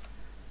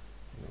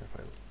 And then if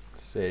I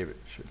save, it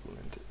should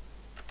lint it.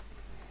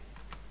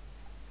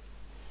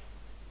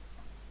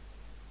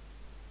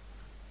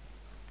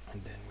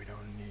 And then we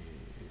don't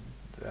need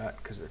that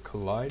because they're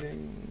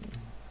colliding.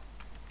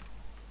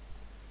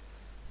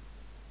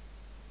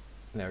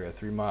 Now we got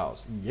 3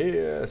 miles.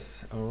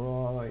 Yes,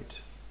 all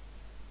right.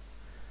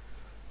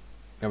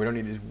 Now we don't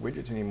need these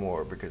widgets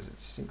anymore because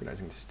it's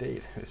synchronizing the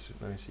state.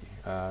 Let me see.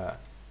 All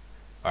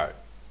right,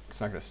 it's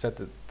not going to set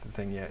the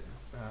thing yet.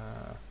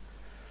 I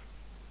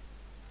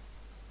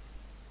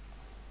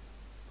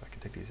can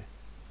take these.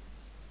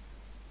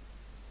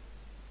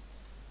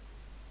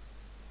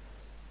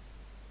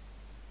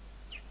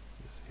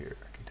 Here,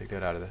 I can take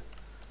that out of the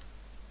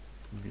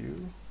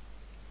view.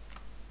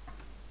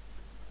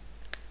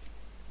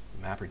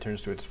 Map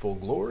returns to its full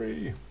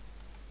glory.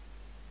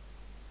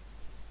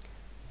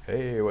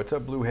 Hey, what's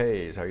up, Blue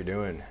Haze? How you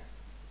doing?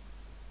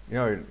 You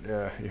know,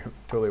 you're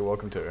totally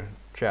welcome to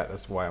chat.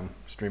 That's why I'm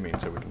streaming,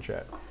 so we can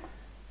chat.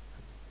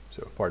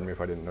 So pardon me if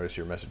I didn't notice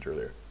your message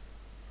earlier.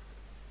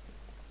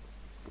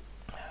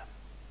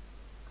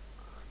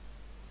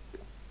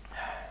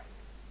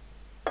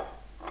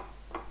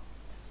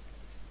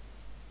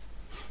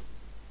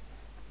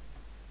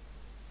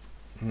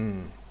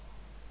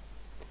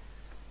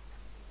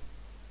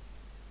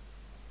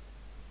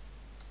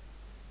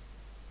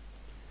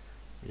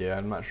 Yeah,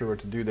 I'm not sure what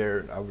to do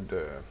there. I would,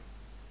 if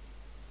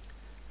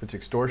it's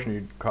extortion,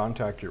 you'd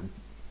contact your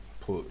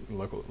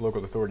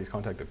local authorities,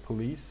 contact the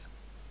police,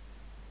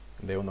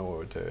 and they'll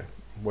know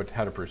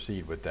how to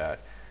proceed with that.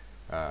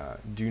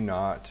 Do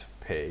not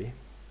pay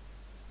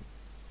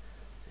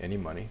any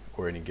money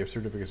or any gift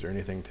certificates or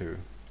anything to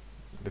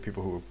the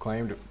people who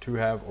claim to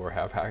have or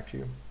have hacked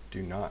you.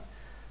 Do not.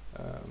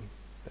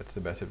 That's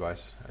the best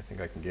advice I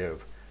think I can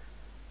give.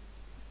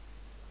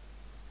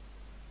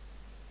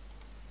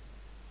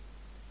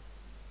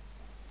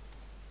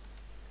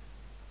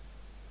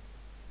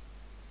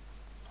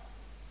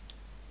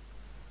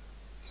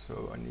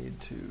 So I need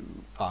to,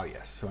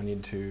 yes, so I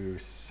need to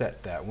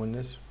set that when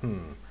this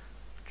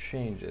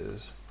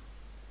changes.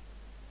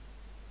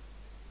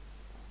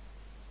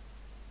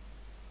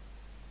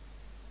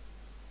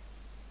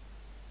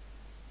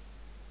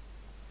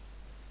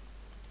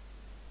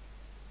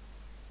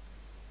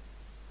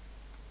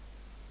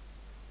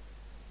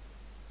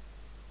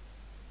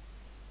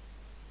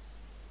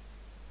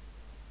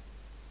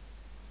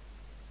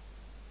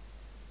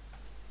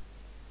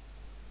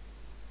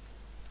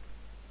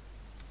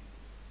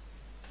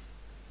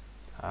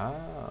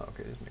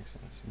 Okay, this makes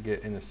sense.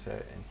 Get in the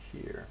set in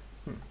here.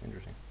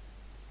 Interesting.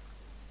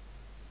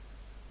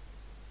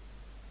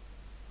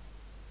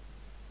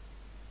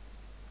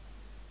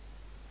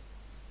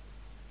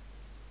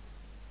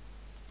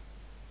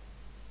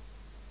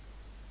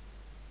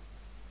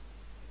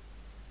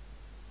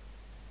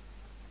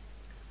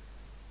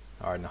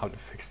 All right, now how to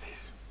fix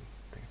these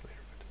things later.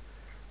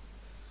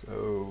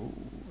 So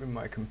in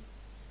my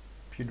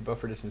computer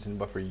buffer distance and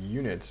buffer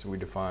units, we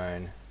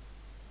define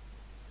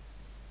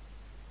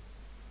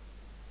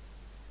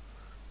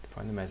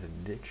them as a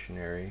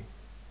dictionary.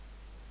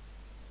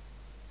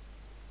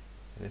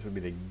 And this would be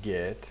the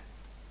get. This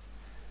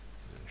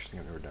is interesting,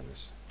 I've never done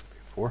this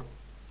before.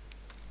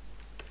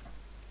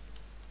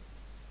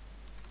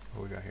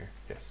 What we got here?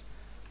 Yes.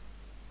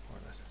 More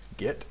or less.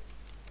 Get.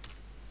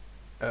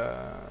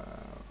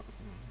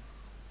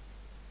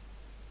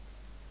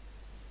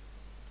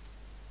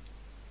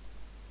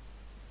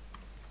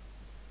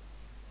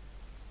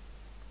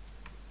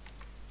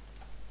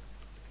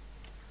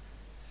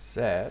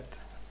 Set.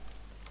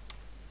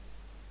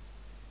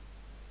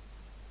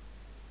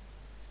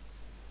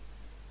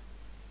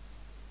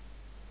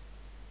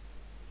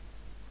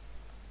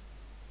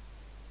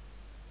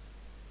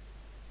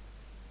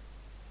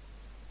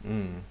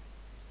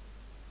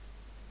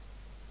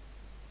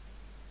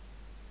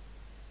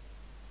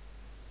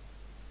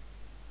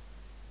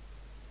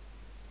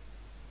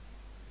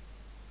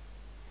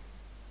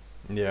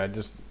 Yeah, I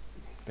just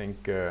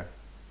think yeah,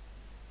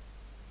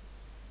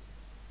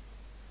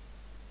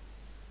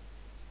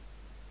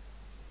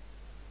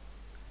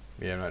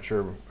 I'm not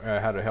sure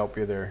how to help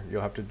you there.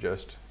 You'll have to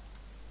just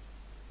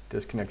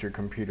disconnect your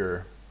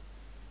computer.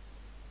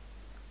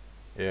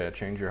 Yeah,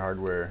 change your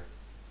hardware.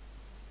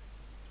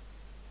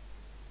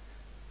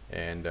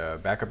 And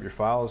back up your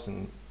files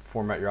and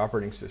format your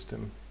operating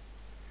system.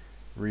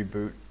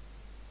 Reboot.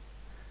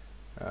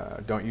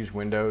 Don't use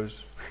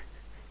Windows.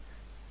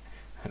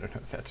 I don't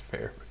know if that's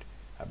fair, but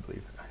I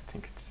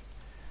think it's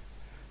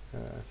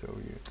so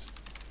units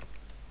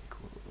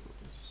equals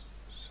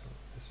so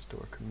this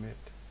store commit.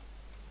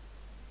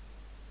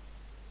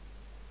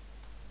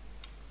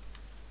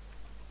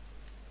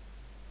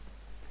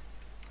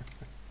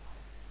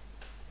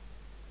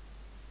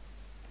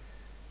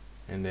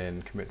 And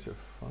then commits a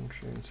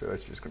function, so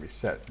it's just going to be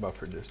set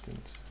buffer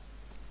distance.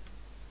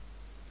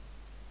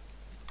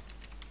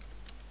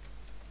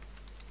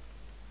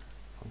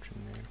 Function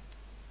name.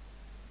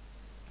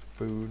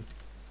 food.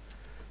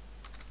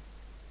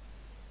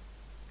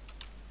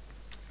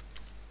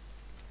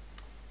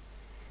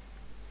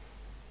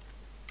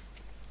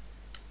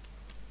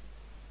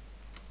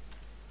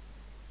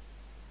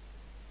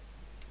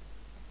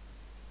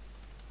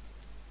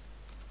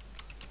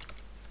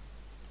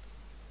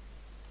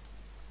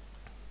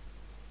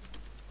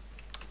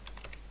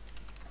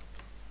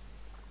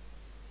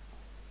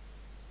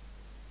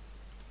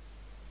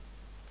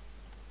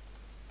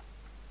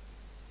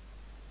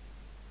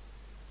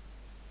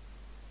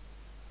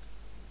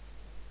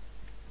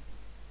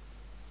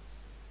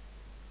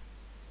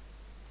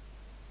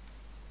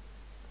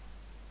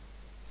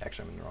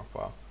 Actually, I'm in the wrong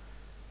file.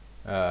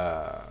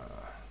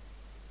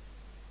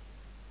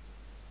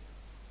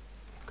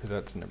 Because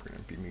that's never going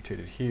to be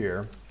mutated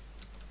here.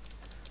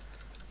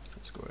 So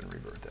let's go ahead and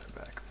revert that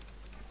back.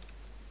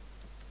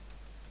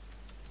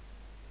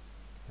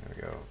 There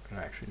we go. And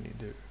I actually need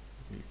to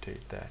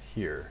mutate that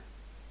here.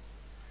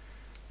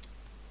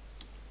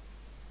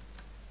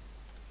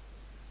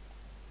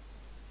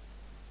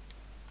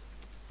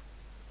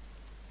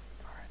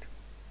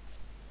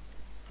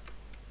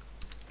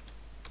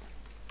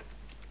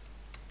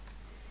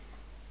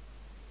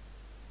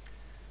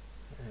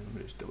 Let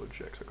me just double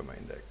check. So I got my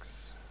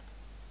index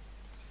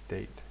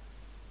state.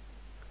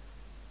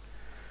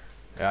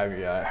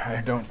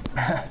 I don't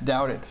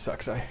doubt it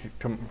sucks. I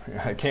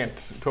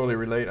can't totally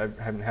relate. I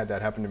haven't had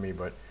that happen to me,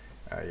 but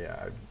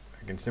yeah,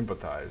 I can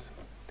sympathize.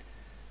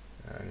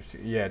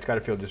 Yeah, it's got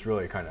to feel just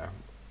really kind of,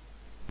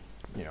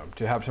 you know,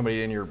 to have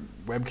somebody in your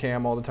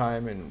webcam all the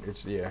time, and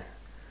it's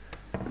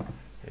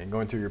and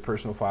going through your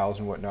personal files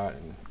and whatnot,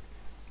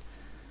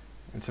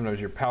 and sometimes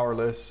you're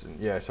powerless. And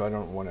yeah, so I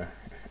don't want to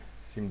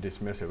seem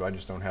dismissive. I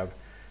just don't have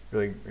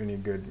really any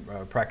good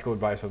practical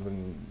advice other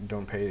than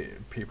don't pay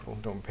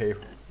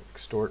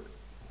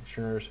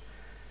extortioners,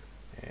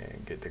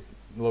 and get the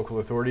local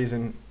authorities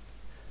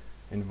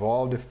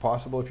involved if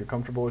possible, if you're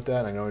comfortable with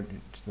that. I know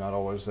it's not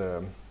always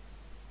the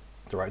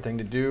right thing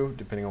to do,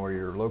 depending on where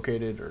you're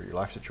located or your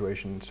life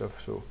situation and stuff,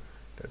 so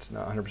that's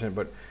not 100%,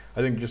 but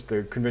I think just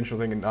the conventional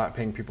thing of not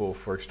paying people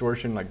for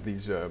extortion, like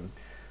these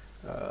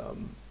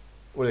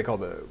what do they call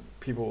the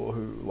people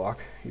who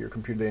lock your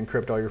computer? They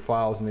encrypt all your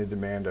files and they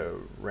demand a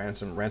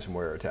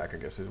ransomware attack, I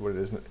guess is what it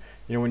is. You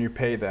know, when you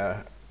pay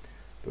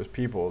those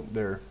people,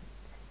 they're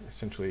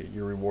essentially,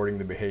 you're rewarding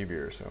the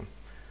behavior. So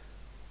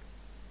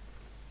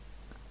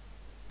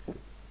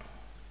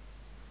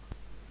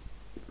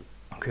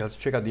okay, let's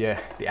check out the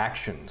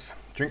actions.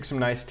 Drink some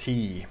nice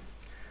tea.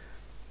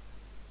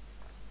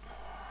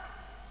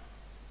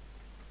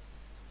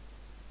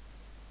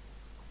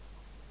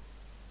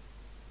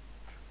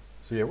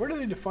 So yeah, where do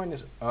they define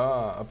this?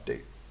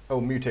 Update.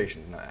 Oh,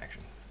 mutation, not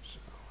action. So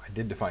I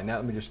did define that.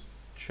 Let me just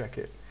check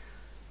it.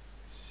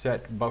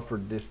 Set buffer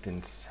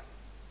distance.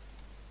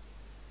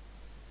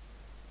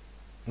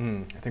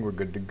 I think we're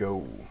good to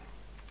go.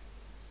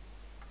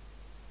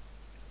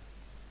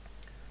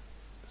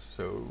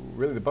 So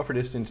really the buffer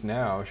distance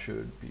now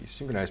should be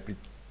synchronized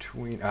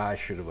between, I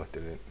should have left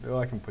it in. Oh,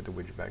 I can put the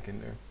widget back in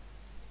there.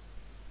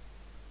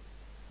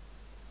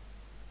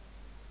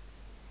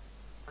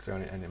 Because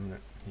I'm going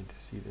to need to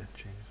see the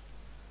changes.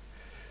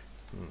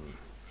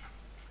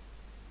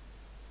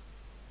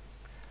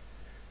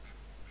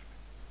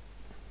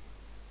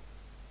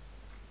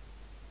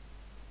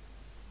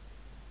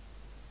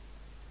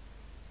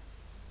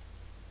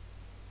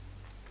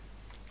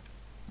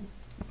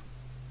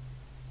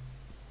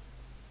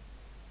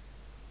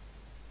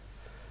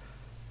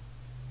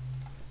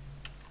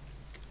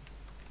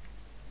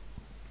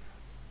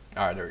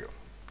 All right, there we go.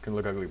 Can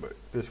look ugly, but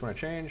this one I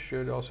changed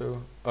should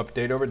also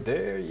update over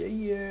there.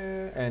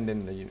 Yeah. And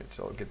then the units,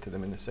 I'll get to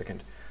them in a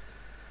second.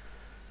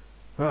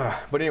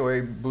 But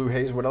anyway, Blue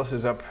Haze, what else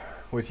is up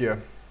with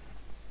you?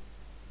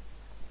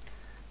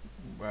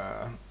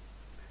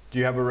 Do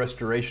you have a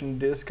restoration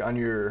disk on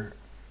your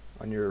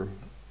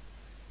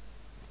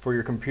for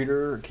your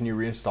computer? Can you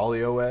reinstall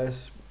the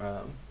OS?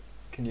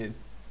 Can you?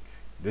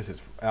 This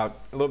is out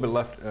a little bit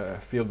left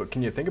field, but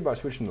can you think about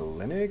switching to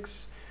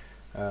Linux?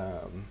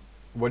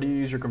 What do you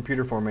use your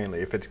computer for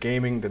mainly? If it's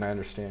gaming, then I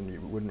understand you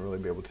wouldn't really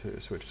be able to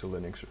switch to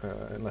Linux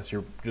unless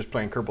you're just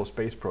playing Kerbal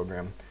Space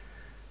Program,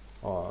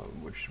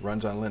 which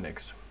runs on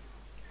Linux.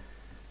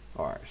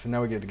 All right, so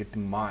now we get to get the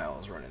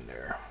miles running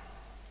there.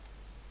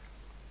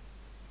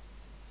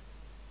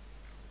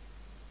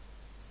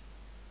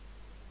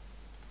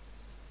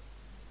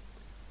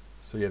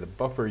 So yeah, the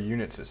buffer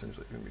units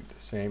essentially going to be the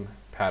same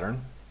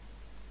pattern.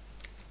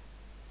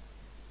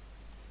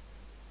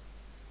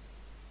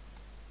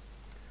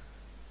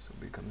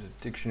 Becomes a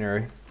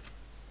dictionary.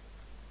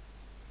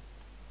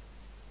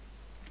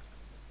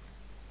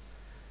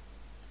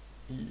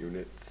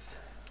 Units.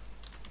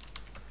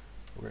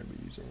 We're going to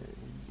be using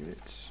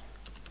units.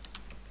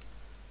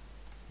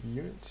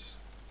 Units.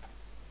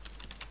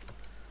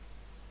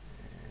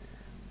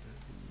 And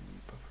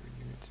the buffer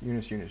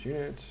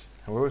units.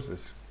 And what was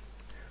this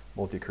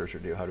multi-cursor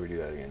deal? How do we do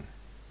that again?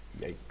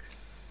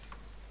 Yikes.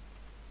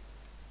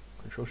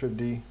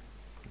 Control-Shift-D?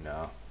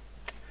 No.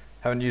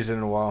 Haven't used it in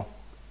a while.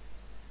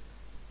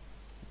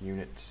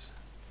 units.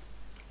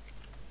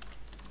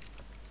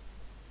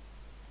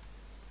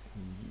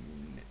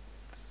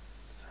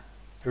 Units.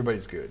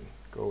 Everybody's good.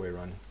 Go away,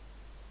 run.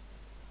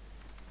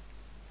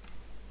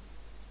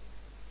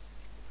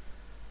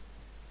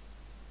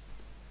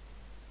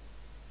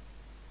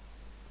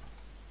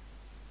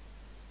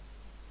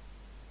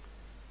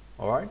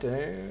 All right,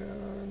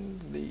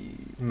 and the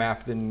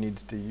map then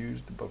needs to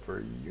use the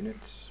buffer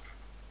units.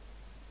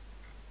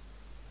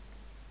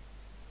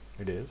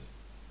 It is.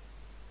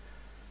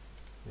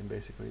 And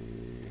basically,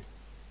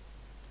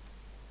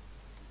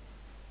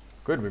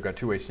 good, we've got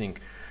two-way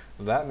sync.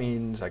 That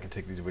means I can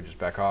take these widgets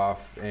back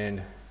off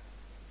and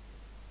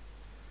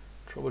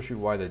troubleshoot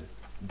why the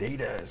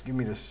data is giving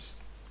me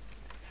this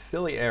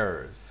silly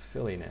errors,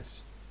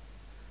 silliness.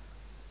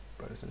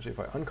 But essentially, if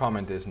I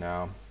uncomment this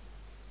now,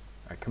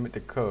 I commit the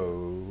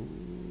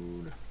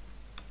code.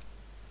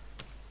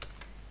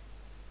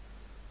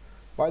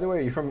 By the way,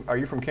 are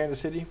you from Kansas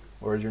City,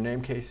 or is your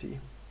name KC?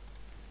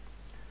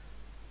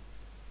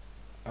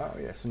 Oh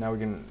yeah, so now we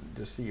can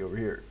just see over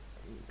here.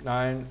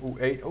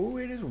 908. Oh,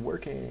 it is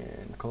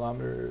working.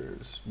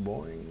 Kilometers.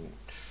 Boing.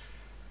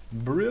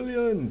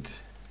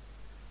 Brilliant.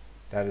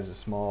 That is a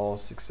small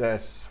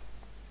success.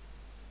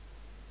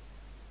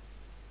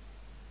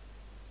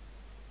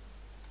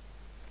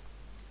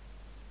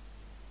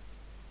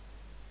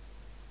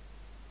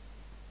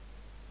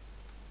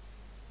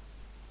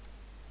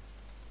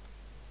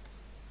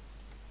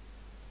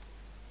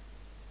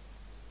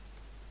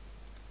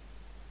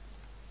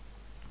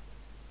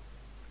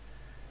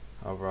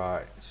 All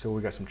right, so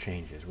we got some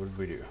changes. What did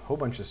we do? A whole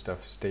bunch of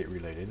stuff state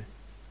related.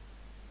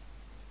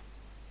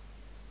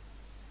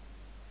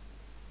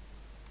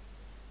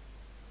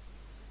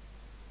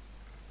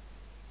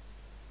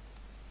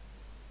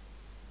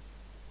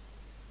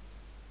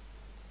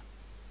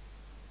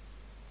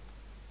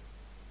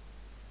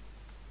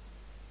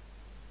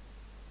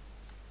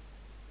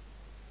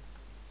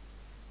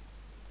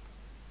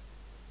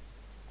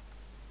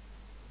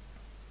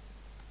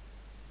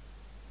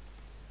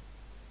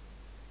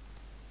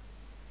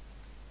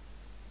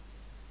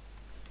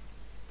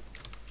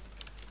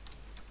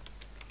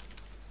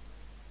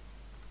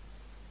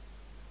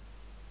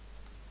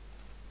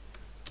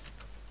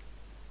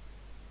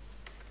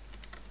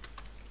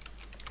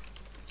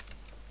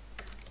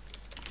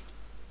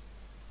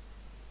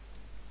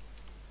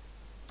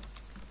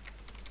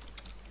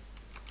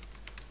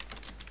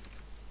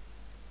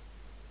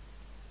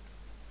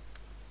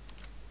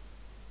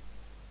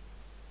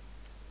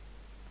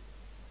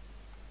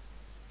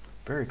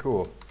 Very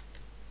cool.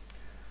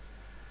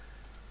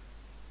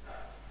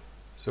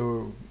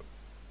 So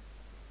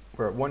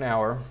we're at 1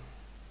 hour.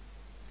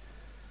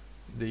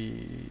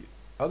 The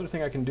other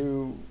thing I can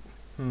do,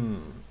 I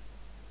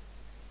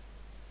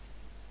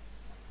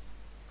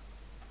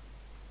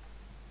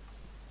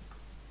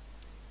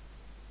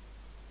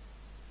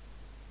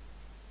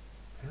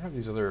don't have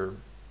these other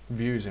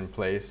views in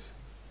place.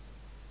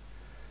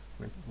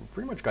 We've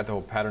pretty much got the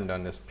whole pattern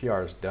done. This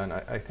PR is done.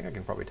 I think I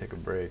can probably take a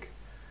break.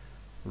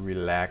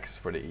 Relax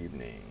for the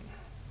evening.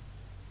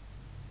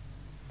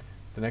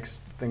 The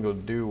next thing we'll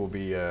do will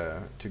be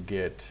to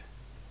get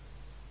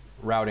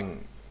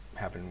routing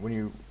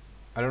happen.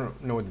 I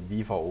don't know what the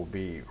default will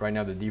be. Right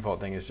now the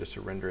default thing is just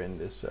to render in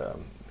this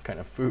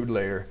kind of food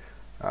layer,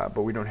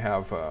 but we don't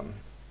have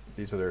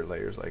these other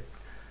layers like,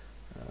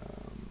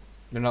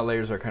 they're not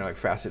layers, they're kind of like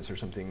facets or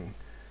something.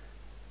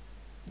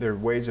 They're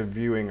ways of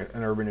viewing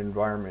an urban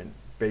environment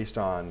based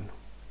on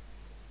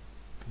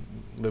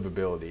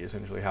livability,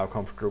 essentially how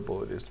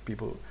comfortable it is to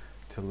people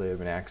to live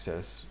and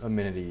access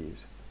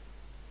amenities.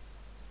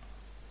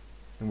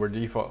 And we're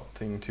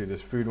defaulting to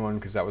this food one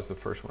because that was the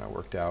first one I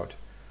worked out.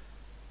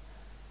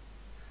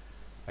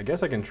 I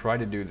guess I can try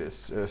to do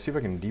this, see if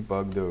I can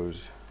debug the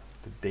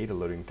data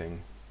loading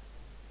thing.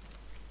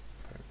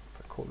 If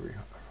I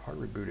hard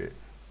reboot it.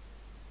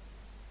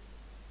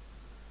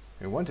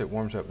 And once it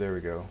warms up, there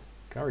we go.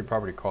 Canary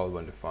property called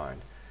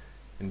undefined.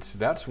 And so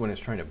that's when it's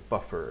trying to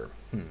buffer.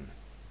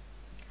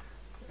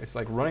 It's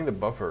like running the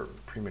buffer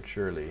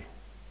prematurely,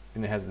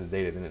 and it has the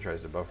data, then it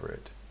tries to buffer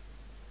it.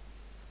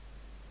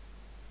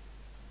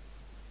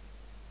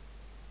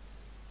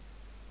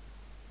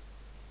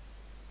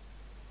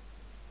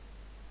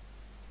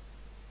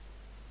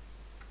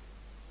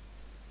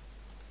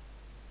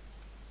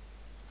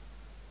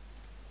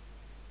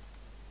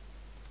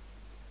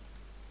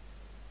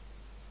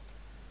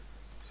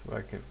 So what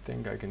I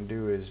think I can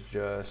do is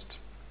just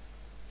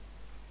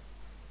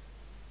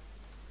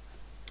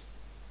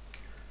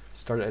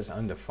start it as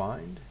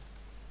undefined.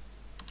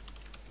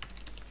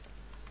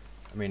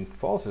 I mean,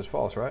 false is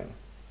false, right?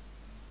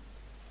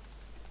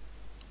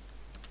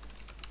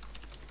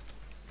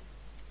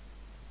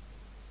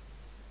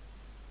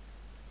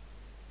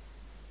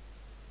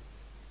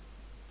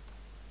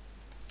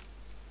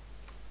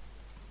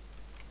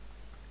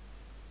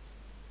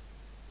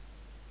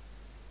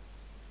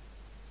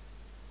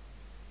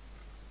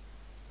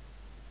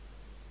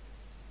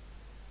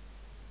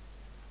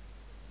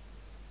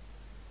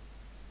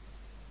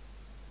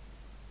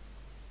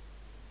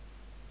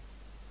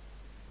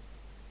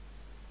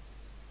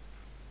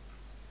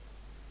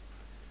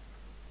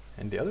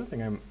 the other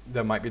thing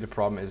that might be the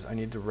problem is I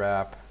need to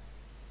wrap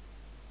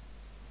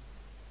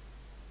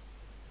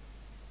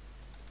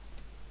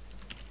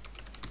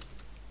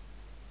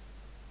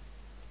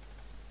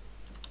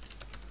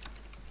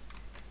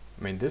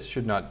I mean, this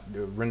should not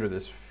render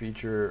this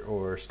feature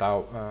or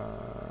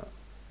style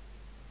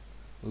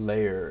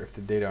layer if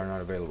the data are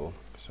not available.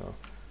 So,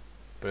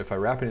 but if I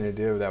wrap it in a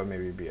div, that would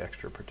maybe be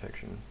extra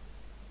protection.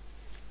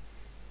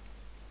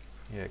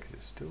 Yeah, because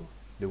it's still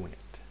doing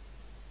it.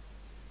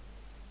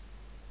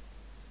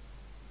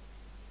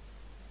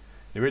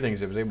 The weird thing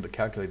is it was able to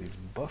calculate these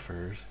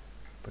buffers,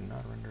 but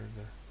not render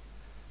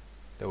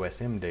the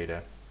OSM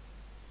data.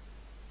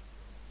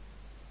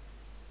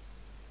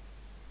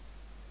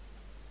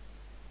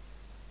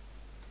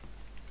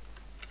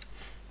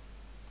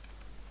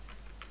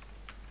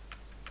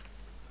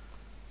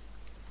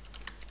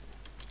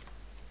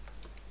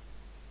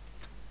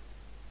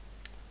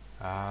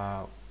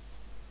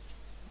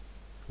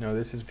 No,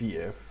 this is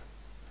VF.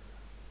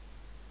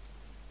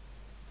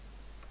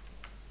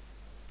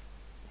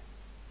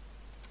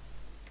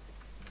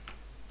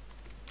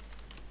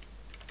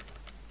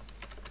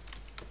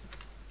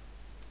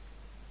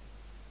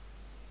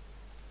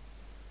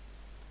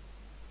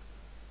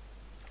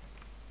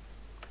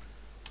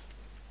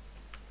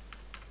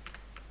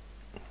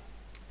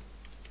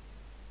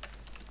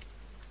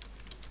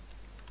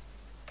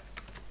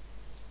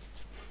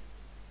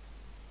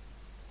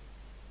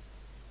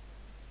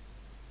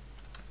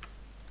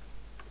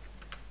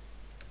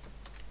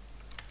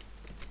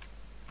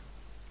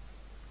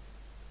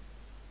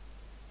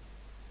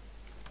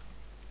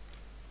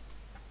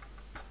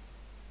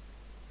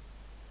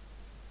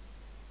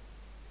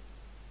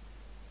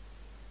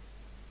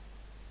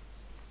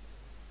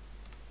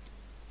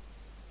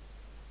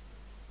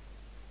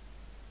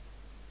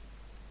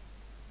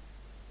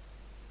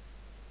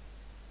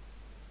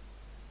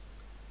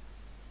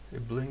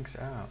 It blinks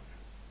out.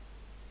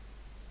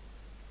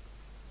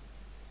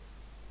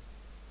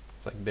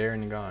 It's like there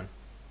and gone.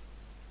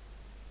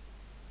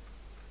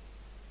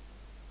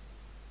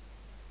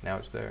 Now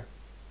it's there.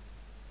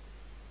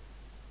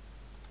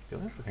 The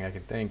only other thing I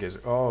can think is,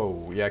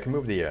 oh yeah, I can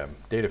move the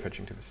data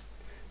fetching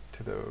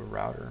to the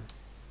router.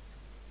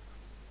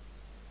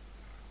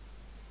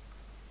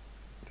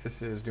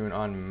 This is doing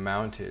on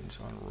mounted,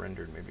 so on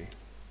rendered maybe.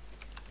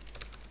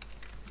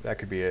 That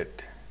could be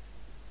it.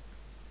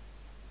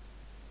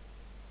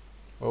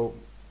 Oh,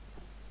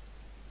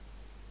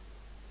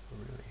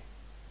 really?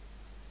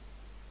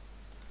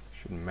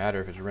 Shouldn't matter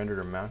if it's rendered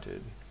or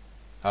mounted.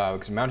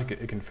 Because mounted,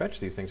 it can fetch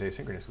these things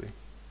asynchronously.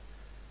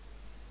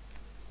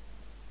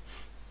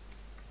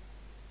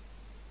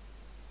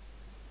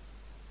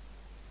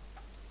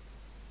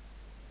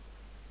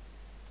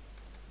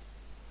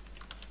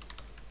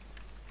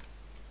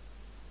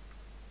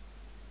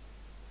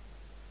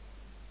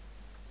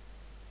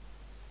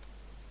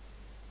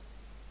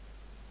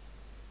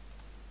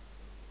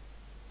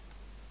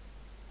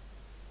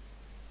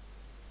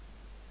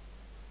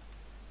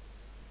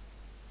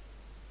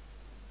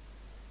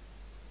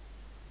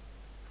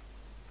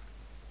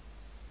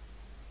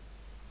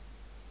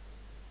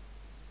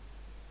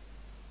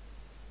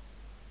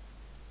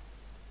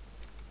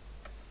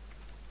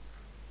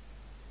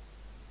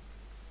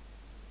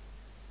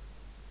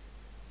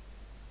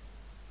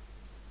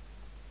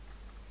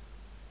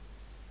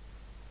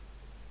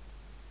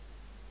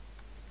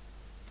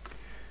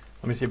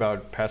 Let me see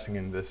about passing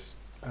in this.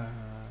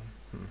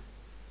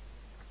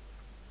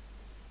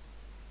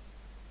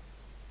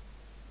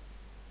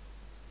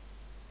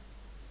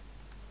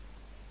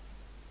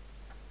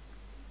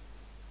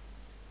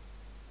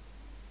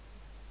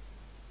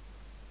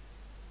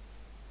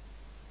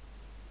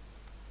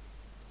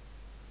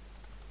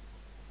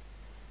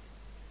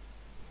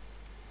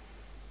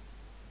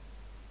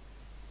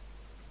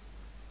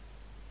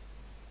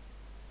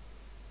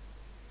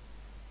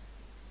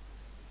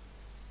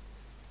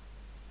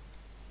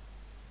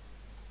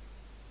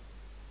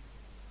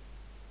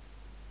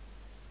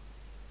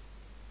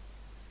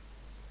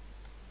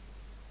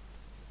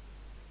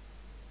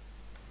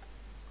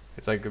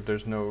 It's like if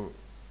there's no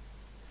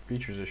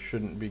features, it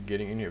shouldn't be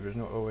getting any. If there's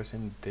no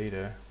OSM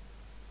data.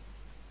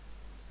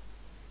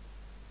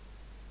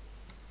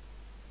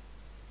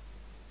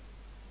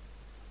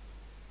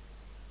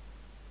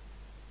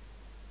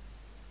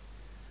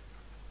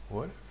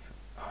 What if,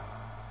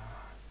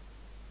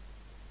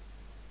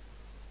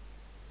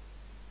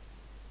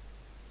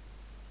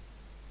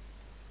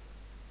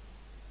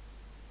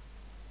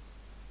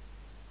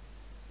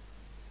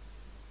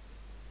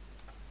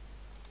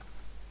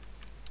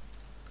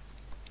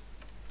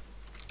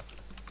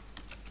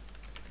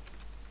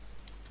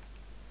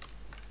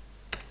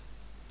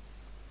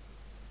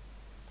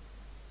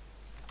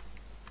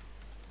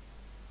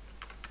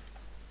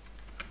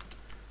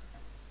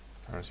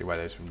 I don't see why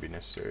this would be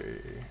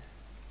necessary.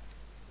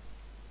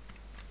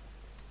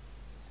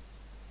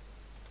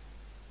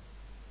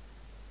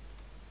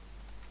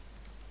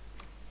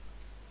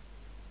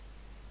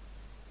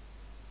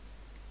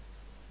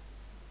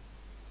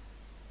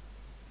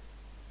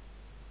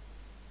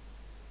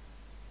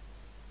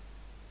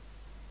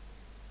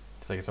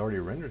 like it's already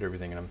rendered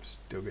everything and I'm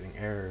still getting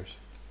errors.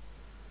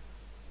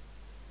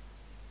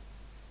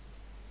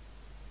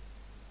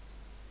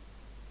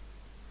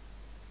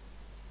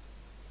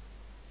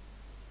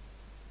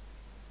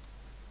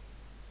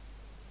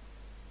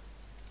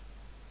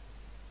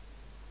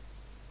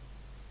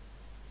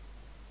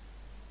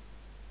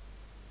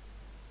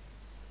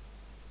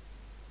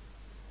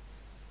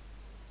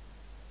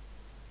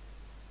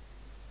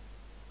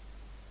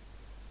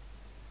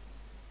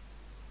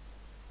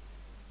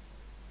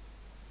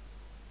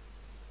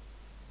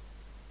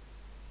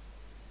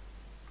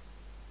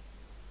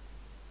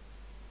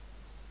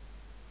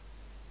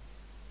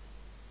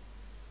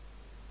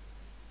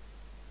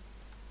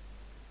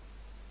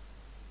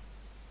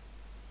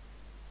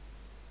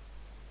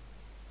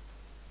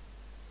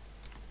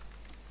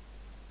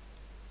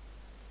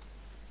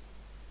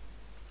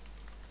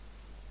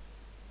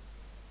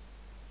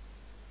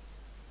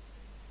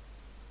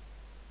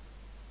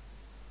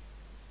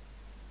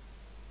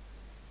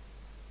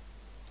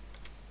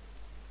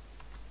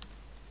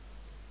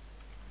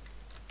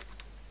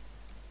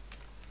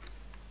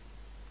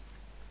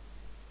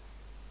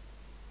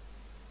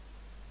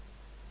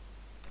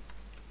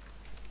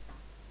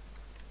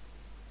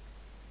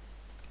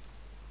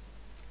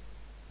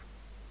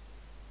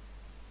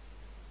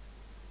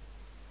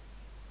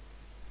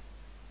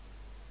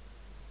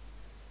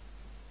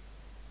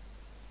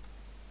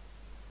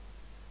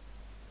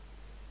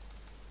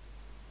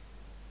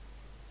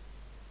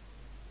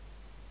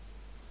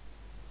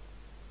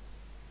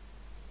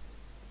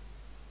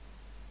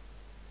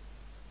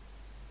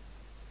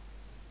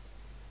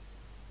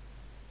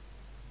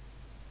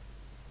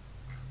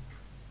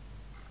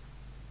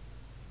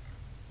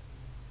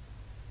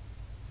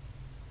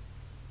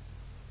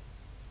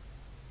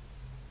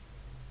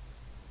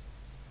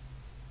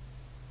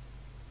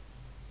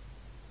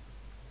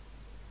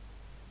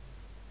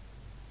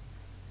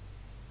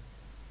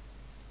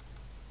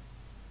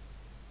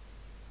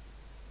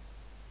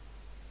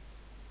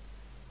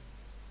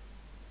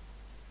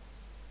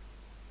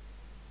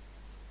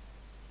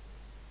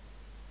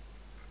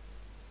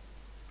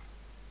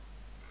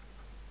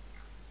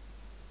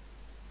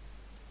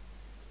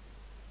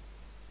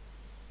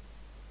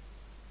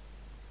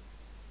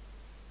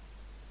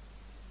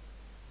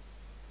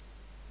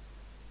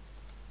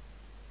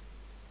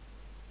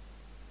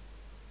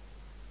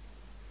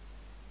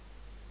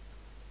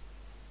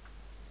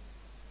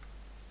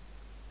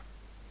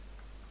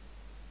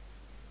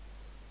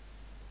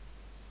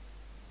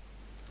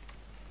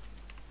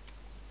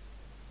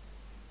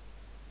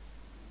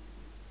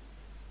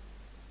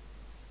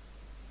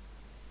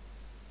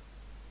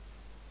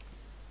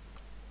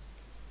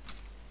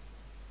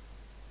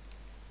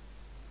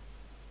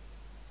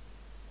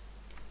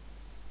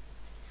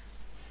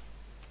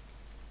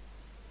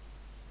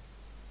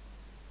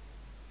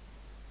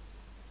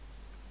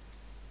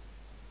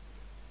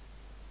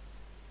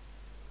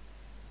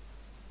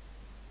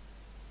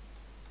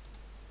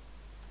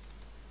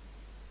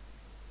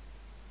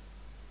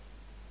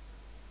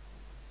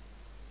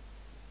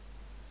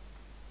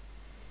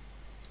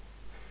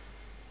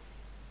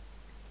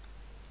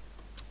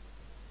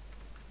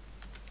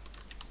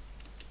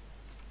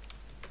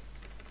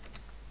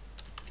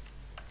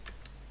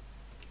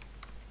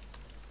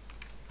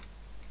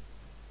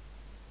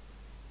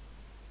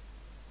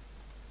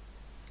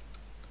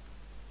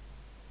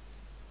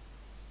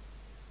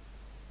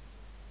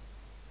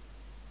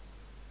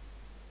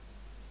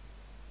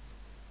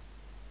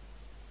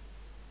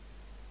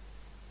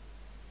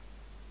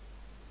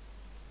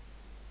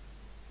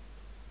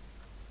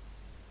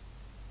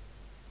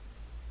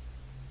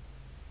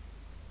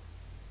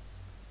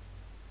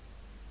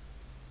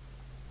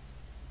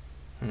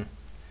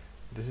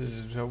 This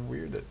is so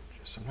weird that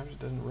just sometimes it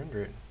doesn't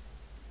render it.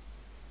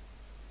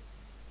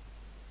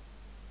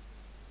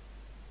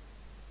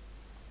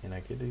 And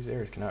I get these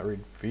errors. Cannot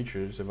read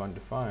features of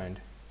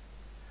undefined.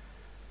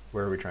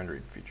 Where are we trying to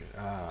read features?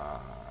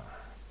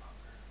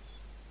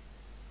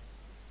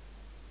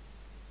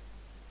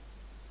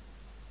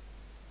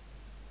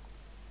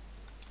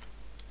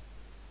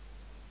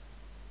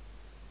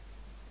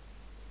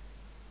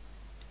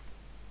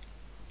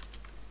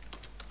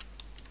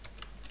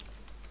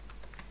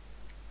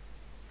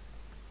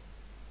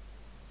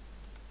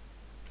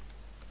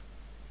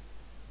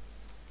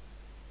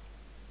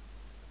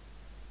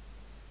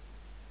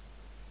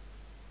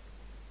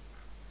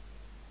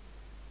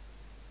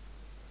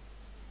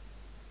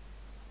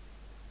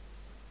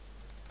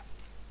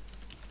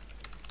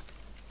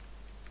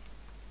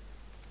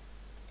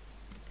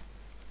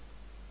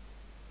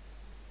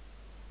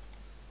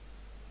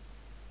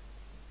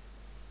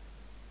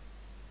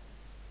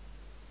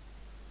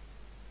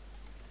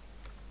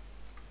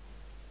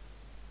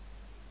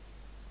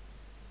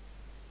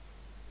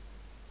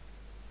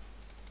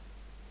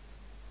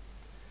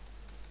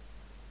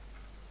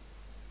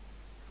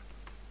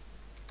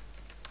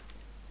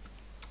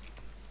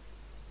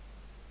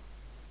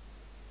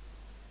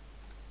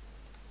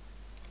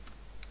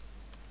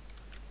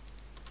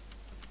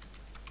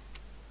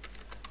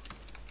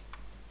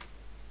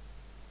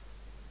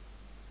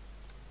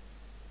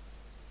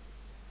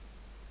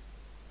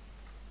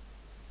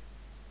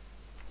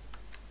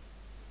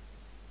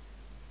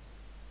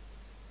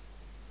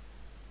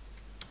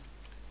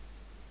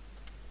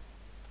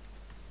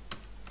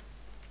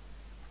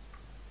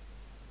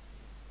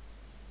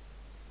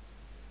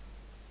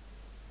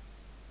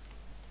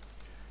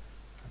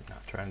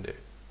 trying to,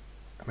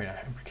 I mean,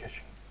 I'm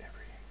catching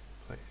every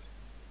place.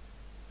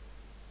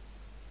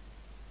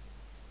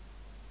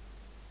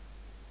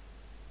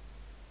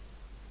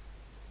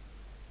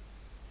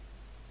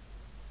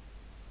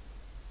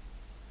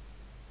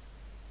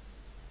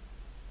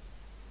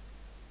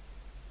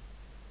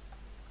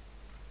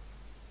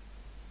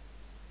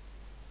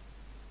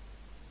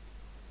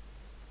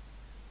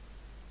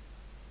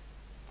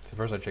 So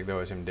first I check the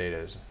OSM data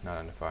is not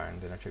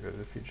undefined, then I check whether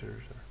the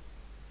features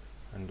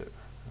are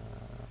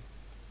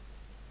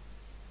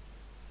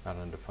not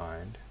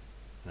undefined,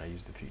 and I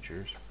use the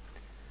features.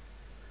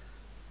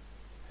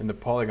 In the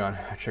polygon,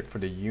 I check for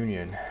the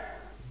union,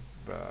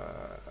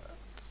 but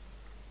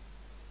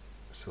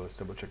so let's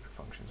double check the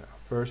functions now.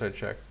 First I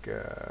check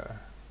the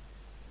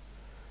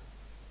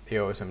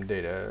OSM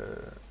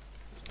data,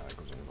 not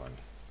equals undefined.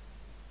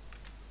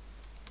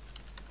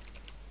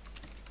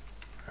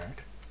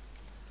 Alright.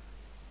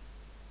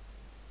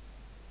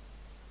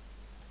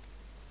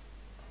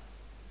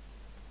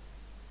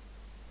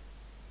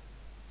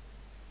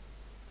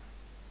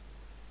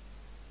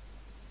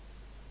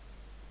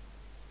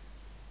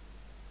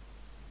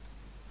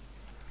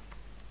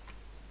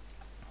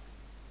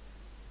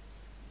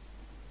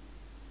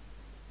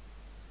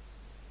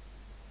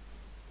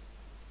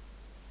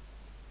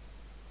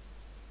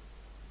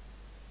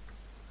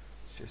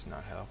 Just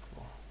not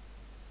helpful.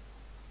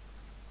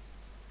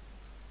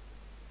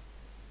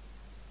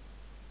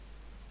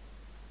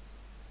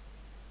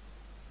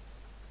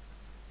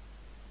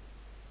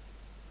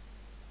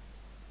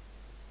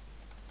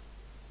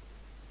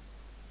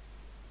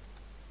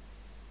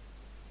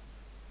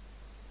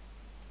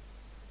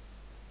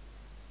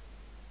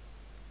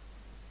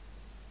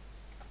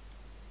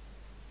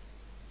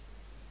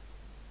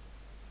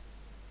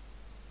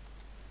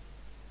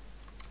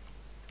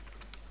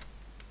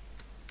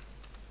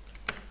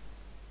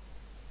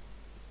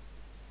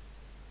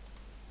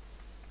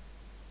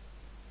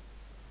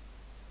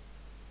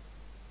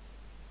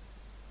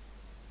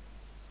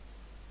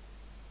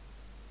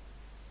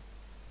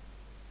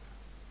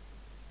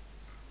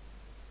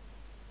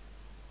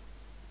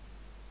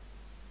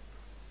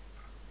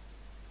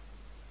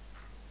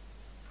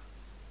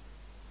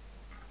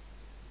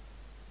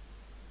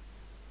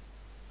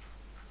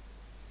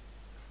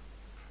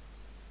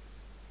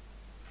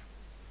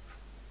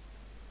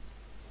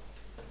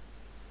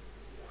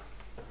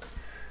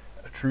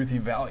 Truthy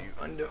value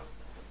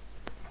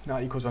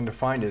not equals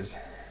undefined is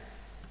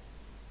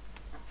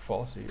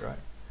falsy, right?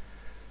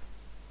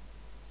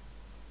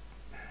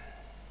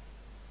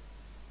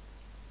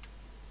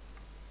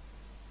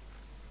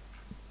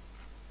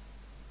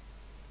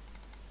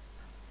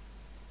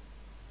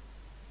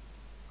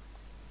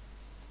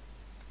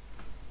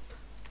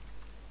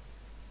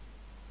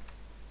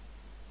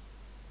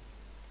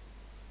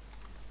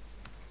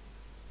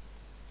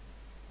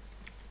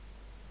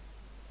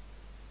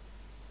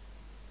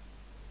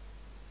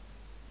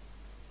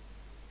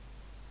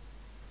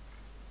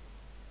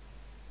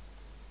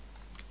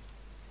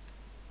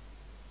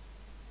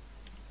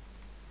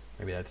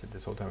 Maybe that's it.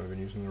 This whole time I've been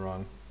using the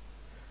wrong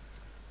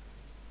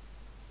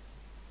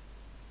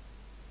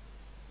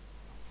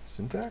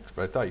syntax,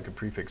 but I thought you could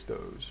prefix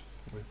those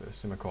with a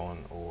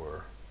semicolon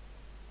or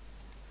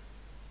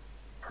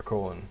a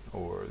colon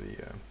or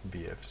the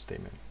VF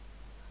statement.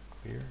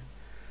 Clear.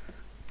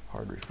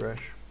 Hard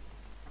refresh.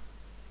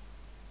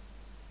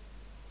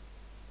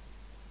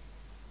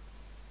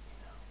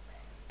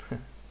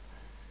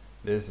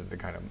 This is the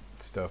kind of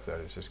stuff that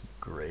is just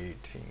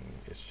grating.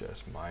 It's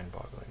just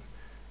mind-boggling.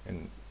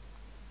 And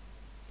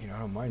you know, I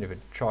don't mind if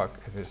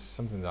it's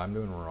something that I'm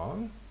doing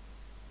wrong,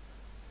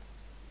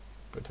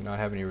 but to not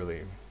have any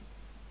really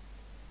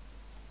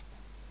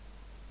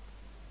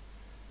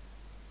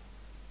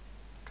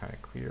kind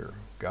of clear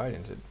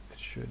guidance, it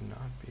should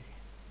not be.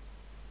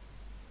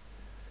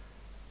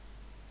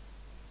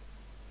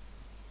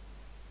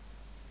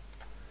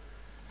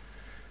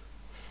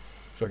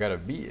 So I got a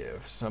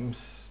VF, some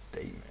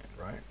statement,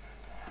 right?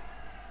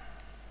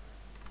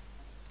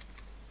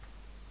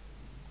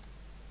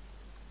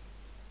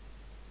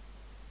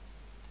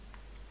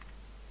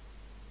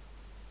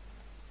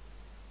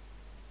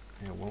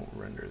 And it won't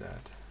render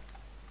that.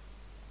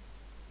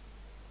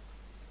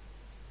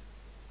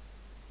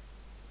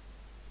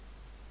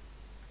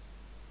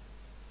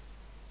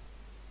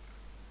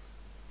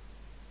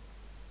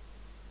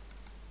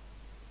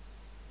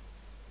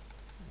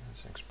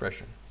 That's an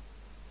expression.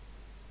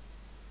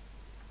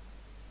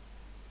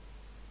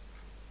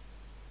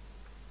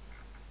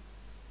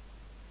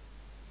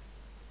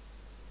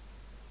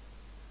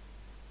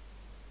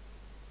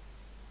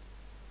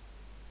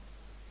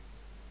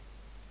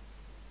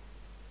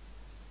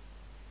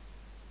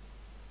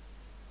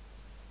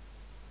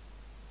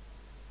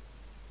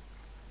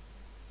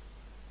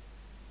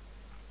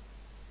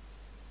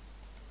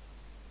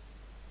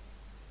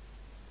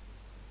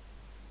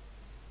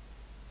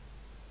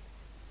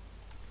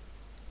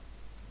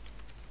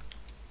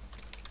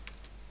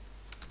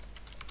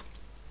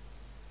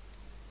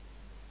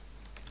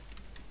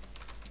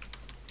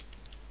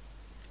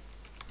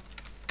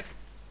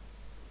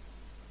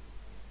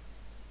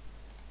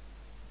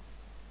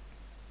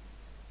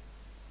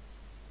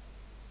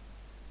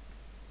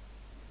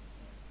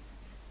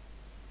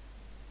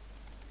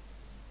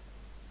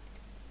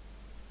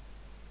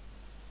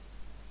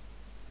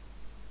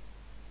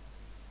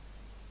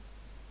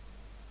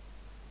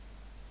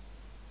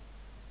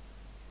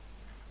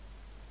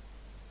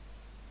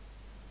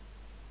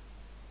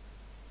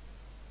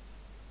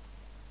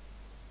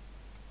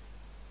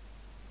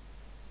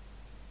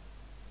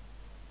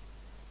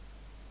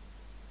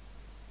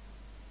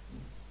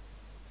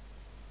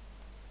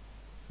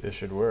 this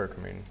should work.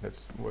 I mean,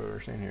 that's what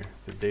we're saying here.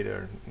 The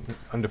data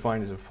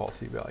undefined is a false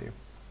value.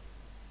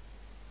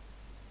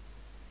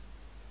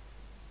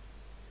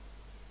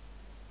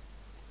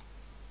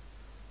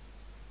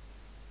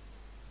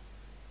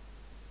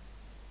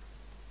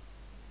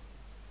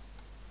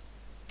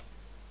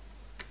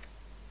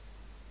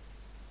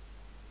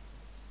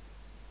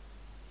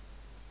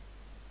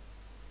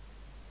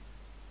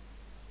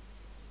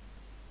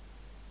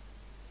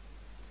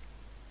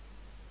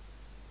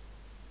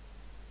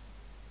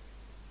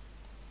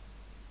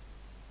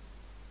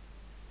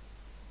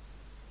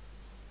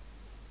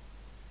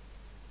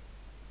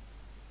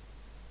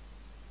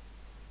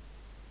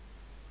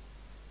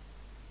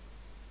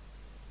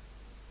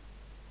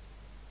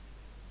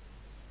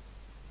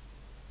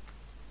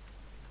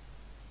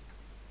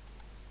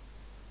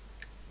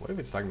 What if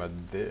it's talking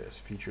about this?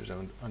 Features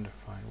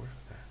undefined. What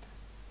is that?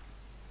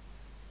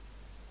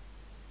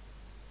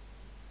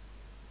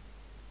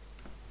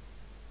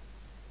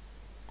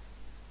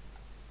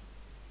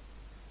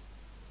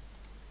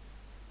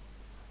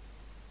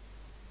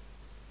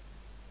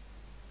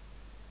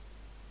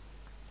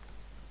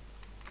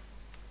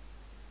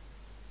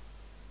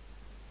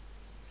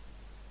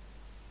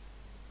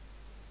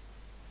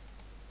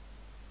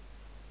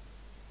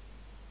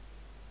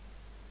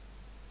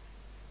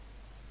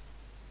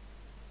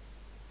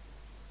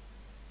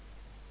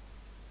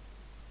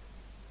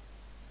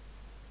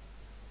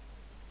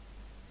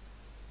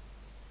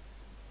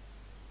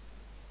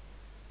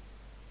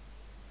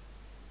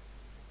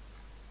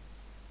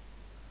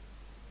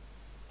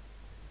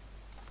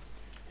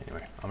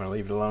 Anyway, I'm going to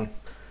leave it alone.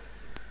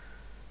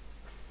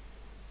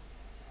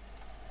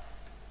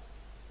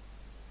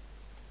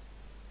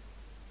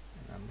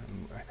 I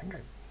think I can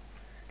move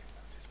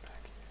this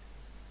back here.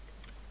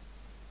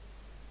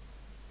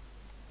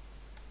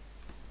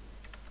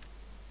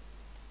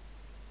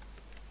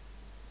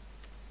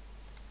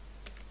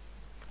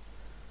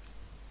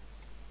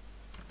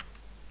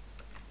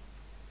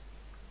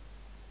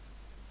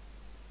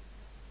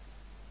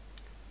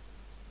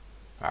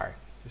 All right,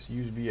 just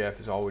use VF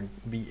is all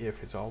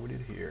we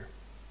did here.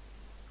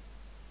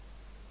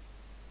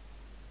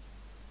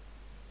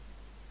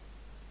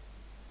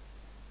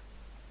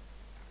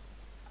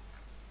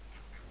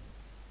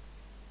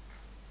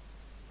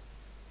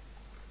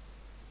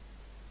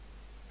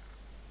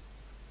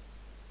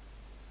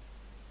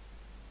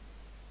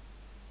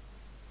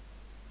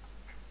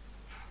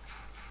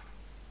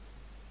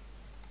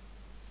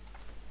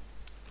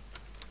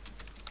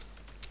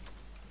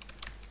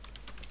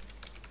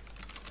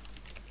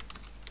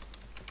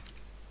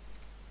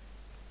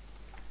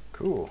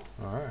 Cool.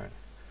 All right.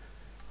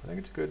 I think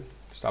it's a good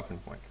stopping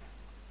point.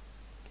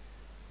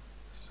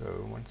 So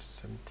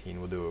 117,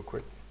 we'll do a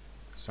quick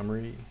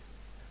summary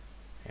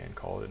and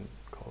call it a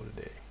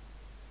day.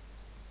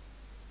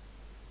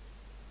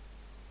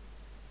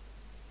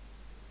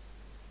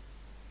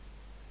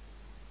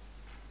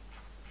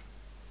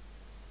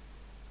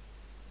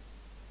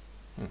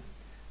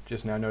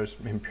 Just now noticed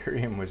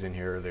Imperium was in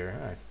here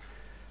earlier.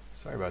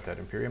 Sorry about that,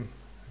 Imperium.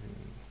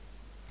 I'm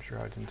sure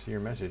I didn't see your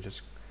message.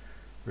 It's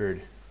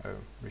weird. I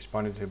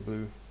responded to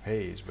Blue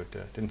Haze, but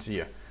didn't see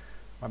you.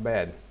 My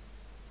bad.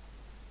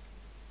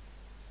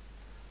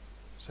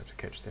 Just have to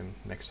catch them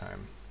next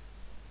time.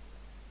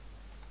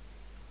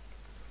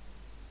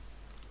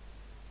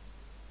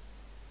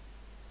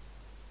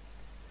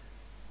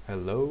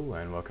 Hello,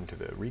 and welcome to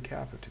the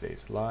recap of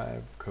today's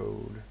live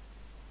code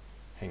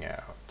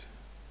hangout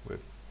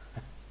with...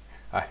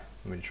 Hi,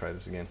 let me try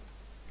this again.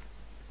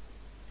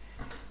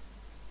 Let's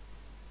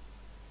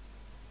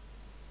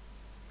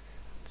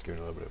give it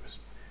a little bit of a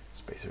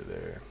spacer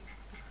there.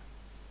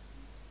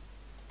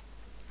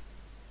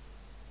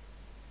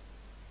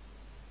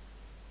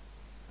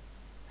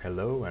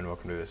 Hello and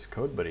welcome to this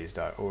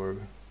codebuddies.org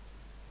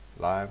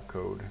live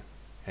code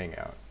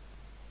hangout.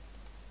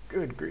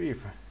 Good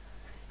grief.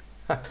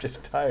 I'm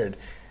just tired.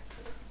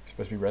 I'm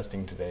supposed to be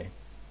resting today.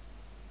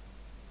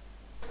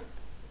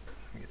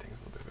 Let me get things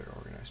a little bit better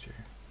organized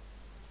here.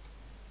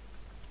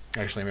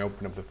 Actually, let me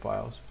open up the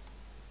files.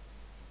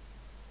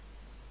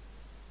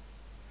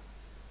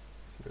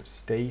 So we have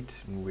state,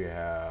 and we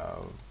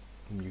have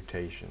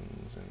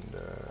mutations, and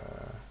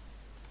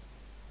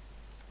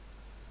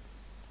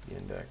the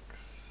index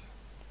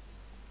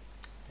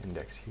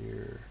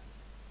here.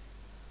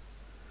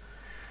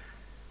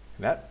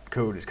 And that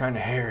code is kind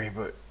of hairy,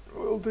 but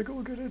we'll take a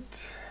look at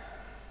it.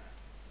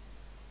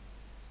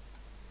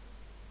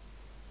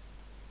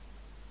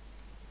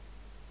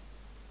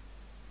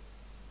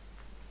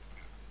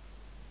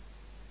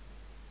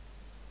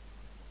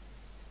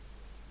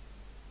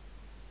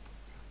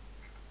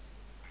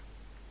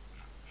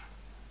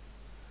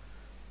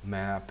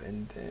 Map,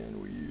 and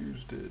then we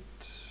used it.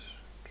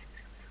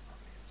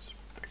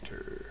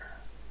 Inspector.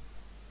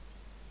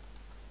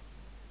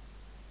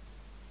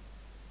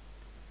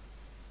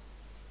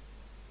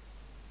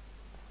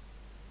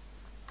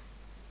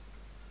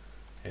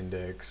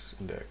 Index,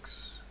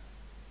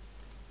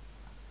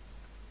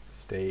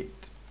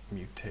 state,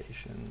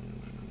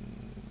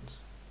 mutations.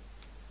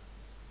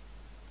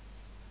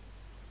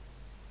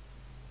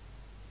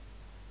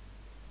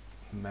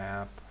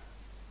 map,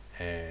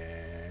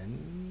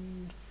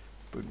 and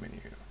food menu.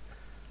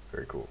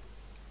 Very cool.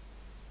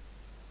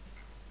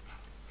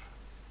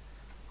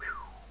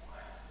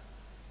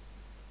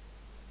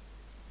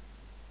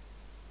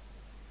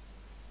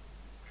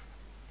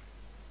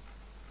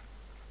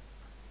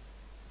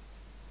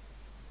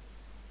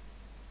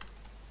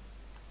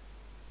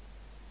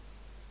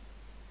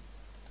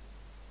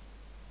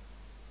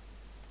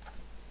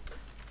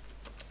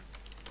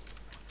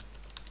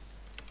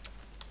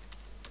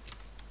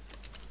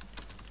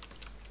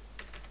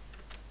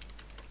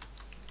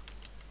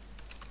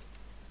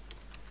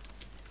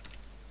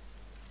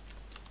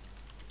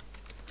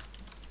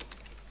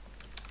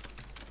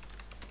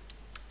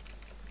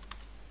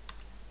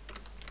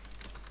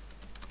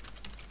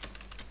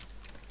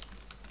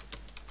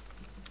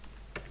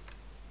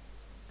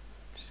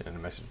 Send a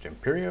message to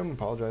Imperium,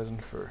 apologizing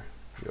for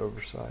the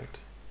oversight.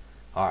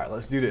 All right,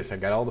 let's do this. I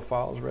got all the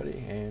files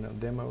ready, and I'll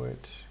demo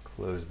it.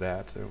 Close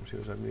that so I don't see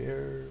those ugly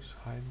errors.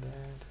 Hide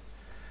that.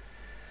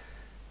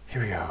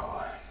 Here we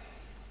go.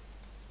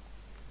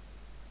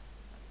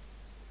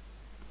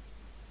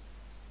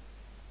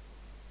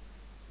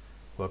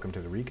 Welcome to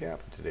the recap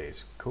of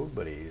today's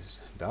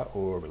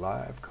CodeBuddies.org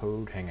live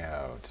code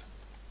hangout.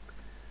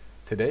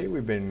 Today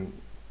we've been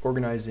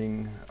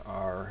organizing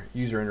our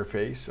user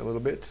interface a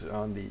little bit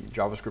on the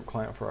JavaScript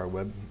client for our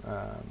web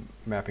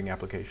mapping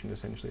application.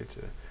 Essentially, it's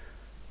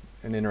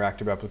an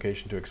interactive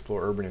application to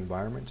explore urban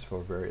environments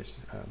for various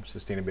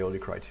sustainability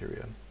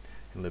criteria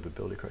and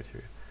livability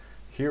criteria.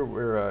 Here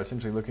we're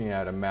essentially looking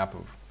at a map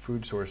of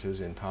food sources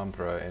in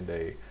Tampere and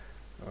a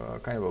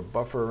kind of a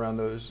buffer around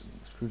those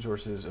food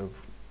sources of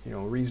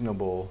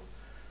reasonable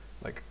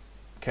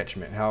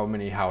catchment, how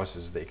many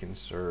houses they can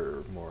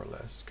serve more or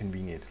less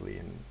conveniently.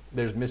 And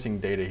there's missing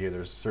data here.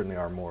 There certainly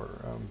are more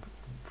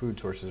food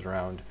sources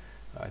around.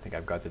 I think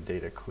I've got the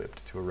data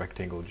clipped to a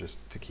rectangle just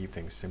to keep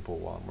things simple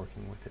while I'm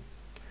working with it.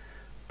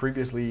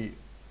 Previously,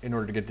 in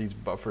order to get these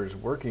buffers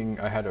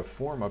working, I had a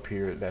form up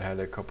here that had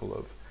a couple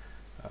of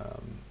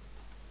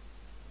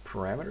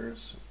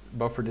parameters,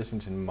 buffer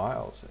distance in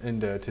miles. And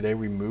today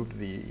we moved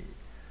the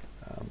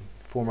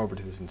form over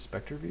to this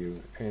inspector view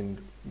and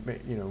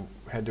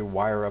had to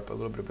wire up a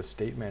little bit of a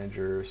state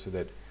manager so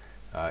that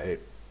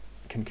it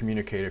can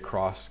communicate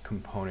across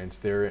components.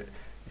 They're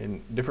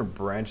in different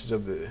branches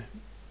of the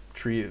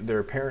tree.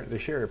 They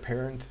share a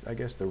parent. I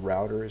guess the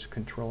router is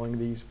controlling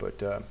these, but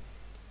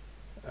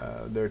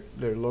their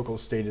local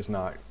state is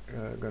not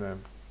gonna,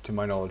 to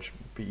my knowledge,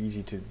 be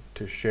easy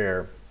to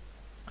share.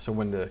 So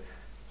when the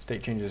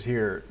state changes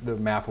here, the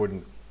map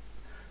wouldn't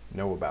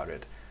know about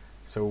it.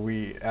 So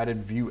we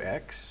added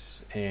VueX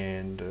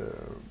and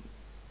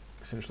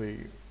essentially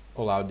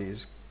allowed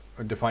these,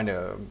 defined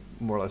a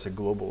more or less a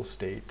global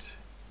state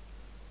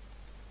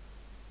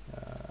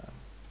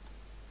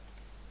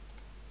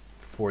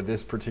for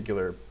this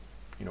particular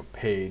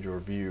page or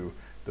view,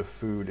 the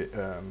food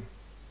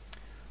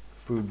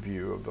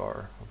view of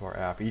our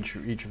app. Each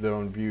of their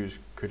own views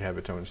could have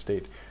its own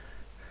state,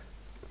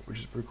 which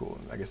is pretty cool.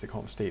 I guess they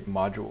call them state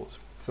modules.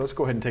 So let's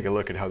go ahead and take a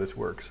look at how this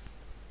works.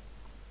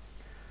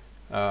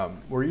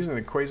 We're using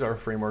the Quasar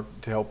framework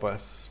to help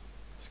us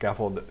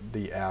scaffold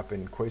the app,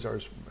 and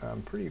Quasar's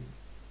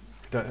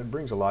it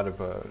brings a lot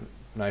of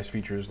nice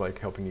features like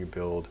helping you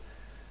build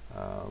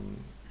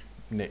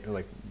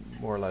like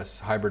more or less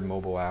hybrid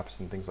mobile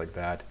apps and things like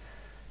that.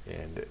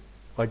 And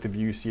like the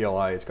Vue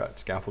CLI, it's got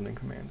scaffolding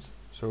commands.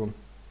 So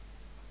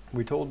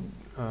we told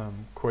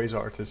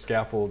Quasar to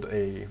scaffold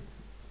a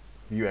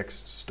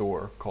VueX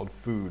store called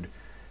food,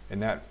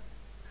 and that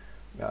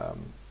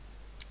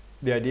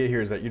the idea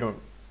here is that you don't,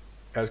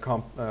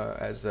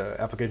 as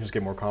applications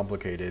get more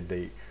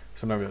complicated,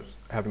 sometimes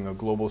having a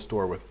global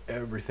store with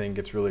everything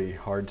gets really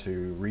hard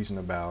to reason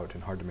about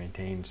and hard to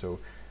maintain. So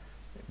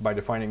by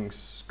defining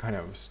kind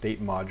of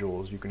state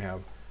modules, you can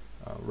have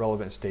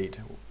relevant state,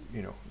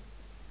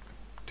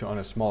 on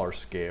a smaller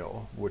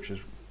scale, which is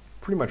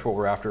pretty much what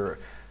we're after.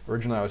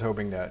 Originally, I was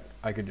hoping that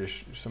I could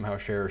just somehow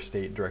share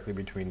state directly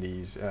between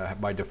these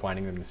by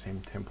defining them in the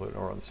same template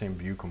or the same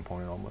view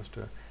component almost,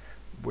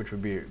 which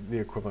would be the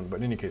equivalent. But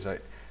in any case, I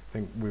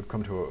think we've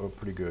come to a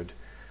pretty good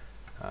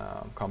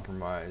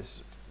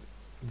compromise.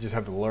 You just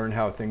have to learn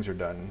how things are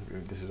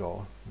done. This is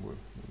all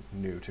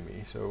new to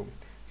me. So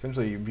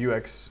essentially,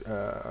 VueX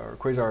or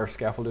Quasar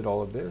scaffolded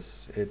all of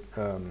this. It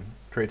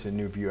creates a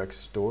new VueX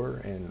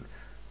store and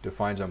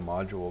defines a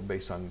module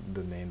based on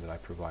the name that I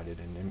provided,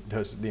 and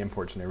does the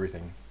imports and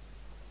everything.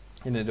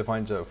 And it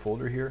defines a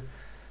folder here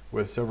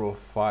with several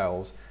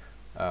files.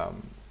 I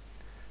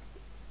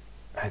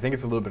think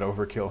it's a little bit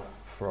overkill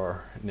for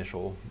our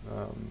initial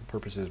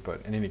purposes,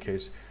 but in any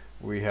case,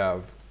 we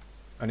have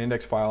an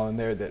index file in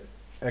there that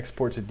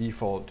exports a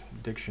default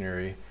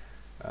dictionary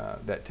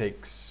that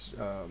takes,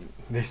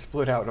 they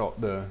split out all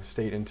the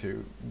state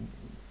into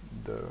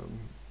the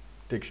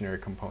dictionary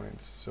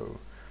components. So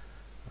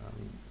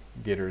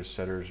getters,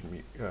 setters,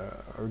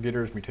 or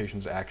getters,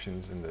 mutations,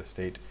 actions, and the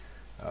state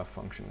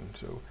function.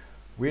 So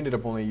we ended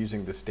up only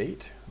using the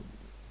state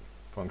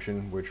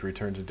function, which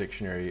returns a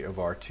dictionary of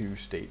our two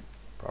state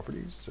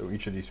properties. So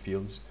each of these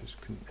fields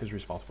is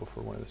responsible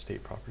for one of the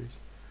state properties.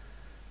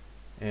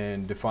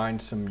 And define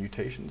some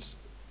mutations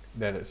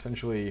that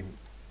essentially,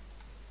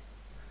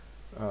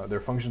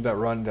 they're functions that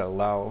run that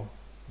allow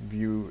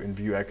Vue and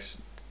VueX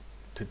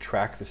to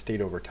track the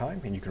state over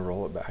time, and you can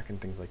roll it back and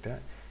things like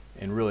that.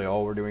 And really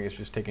all we're doing is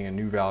just taking a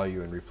new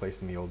value and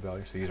replacing the old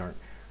value. So these aren't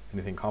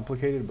anything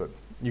complicated, but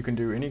you can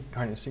do any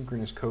kind of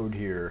synchronous code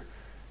here,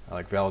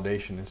 like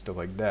validation and stuff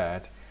like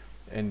that.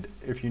 And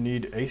if you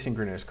need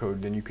asynchronous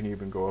code, then you can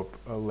even go up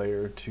a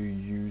layer to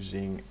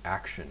using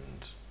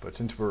actions. But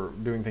since we're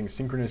doing things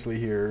synchronously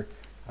here,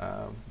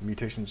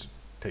 mutations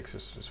takes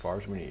us as far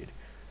as we need.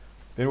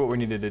 Then what we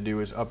needed to do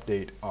is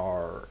update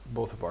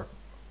both of our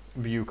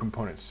Vue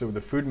components. So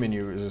the food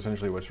menu is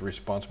essentially what's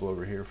responsible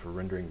over here for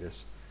rendering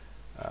this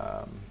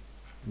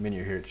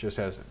menu here. It just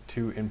has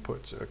two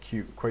inputs,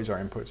 quasar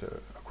inputs,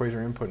 a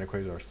quasar input and a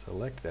quasar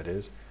select, that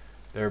is.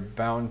 They're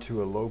bound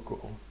to a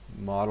local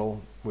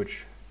model,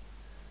 which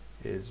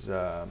is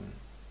actually,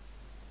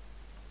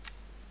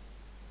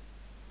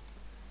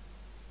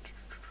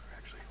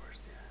 where's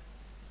the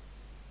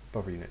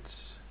buffer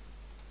units?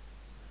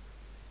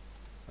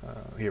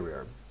 Here we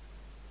are.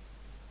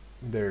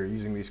 They're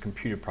using these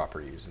computed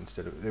properties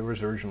instead of, it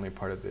was originally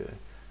part of the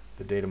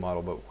data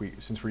model, but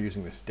since we're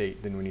using the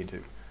state, then we need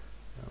to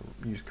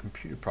use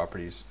computed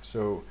properties.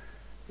 So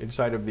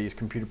inside of these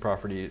computed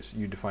properties,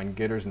 you define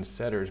getters and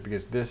setters,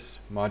 because this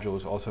module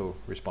is also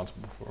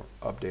responsible for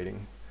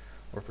updating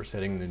or for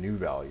setting the new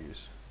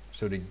values.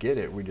 So to get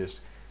it, we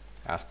just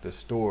ask the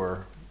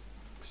store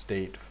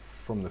state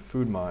from the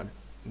food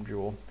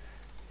module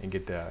and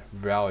get the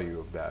value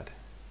of that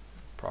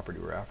property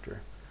we're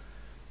after.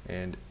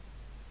 And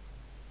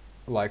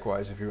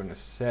likewise, if you want to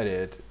set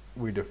it,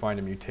 we define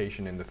a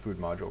mutation in the food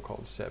module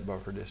called set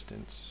buffer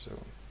distance. So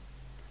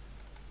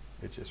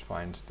it just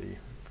finds the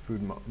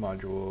food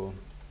module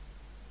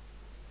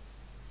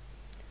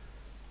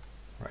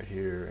right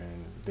here,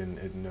 and then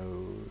it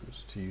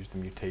knows to use the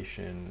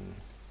mutation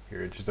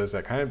here. It just does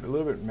that kind of a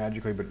little bit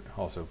magically, but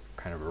also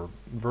kind of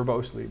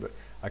verbosely, but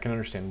I can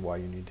understand why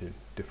you need to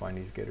define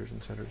these getters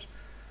and setters.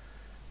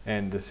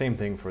 And the same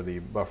thing for the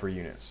buffer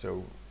units.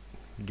 So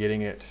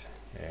getting it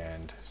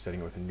and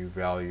setting it with a new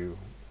value,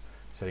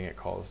 setting it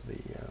calls the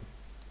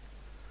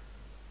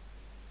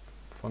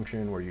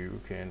function where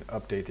you can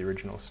update the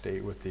original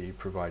state with the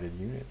provided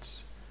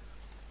units.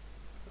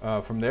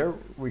 From there,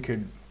 we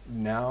could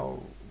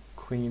now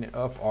clean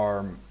up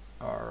our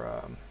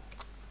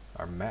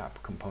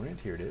map component.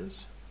 Here it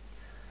is.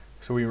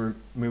 So we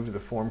removed the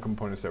form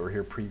components that were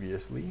here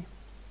previously,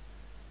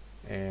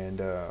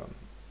 and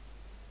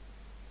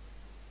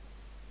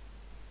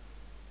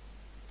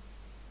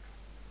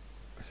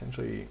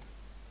essentially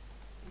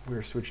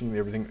we're switching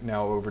everything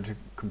now over to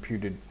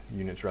computed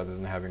units rather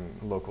than having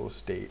local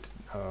state,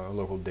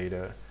 local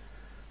data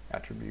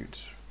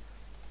attributes.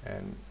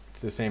 And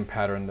it's the same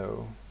pattern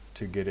though.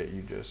 To get it,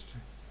 you just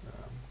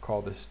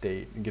call the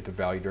state and get the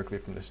value directly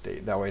from the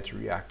state. That way it's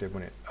reactive.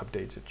 When it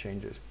updates, it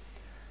changes.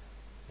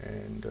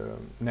 And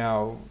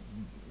now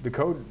the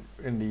code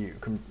in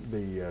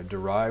the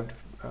derived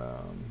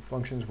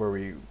functions where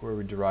we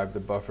derive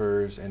the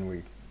buffers and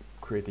we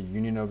create the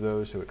union of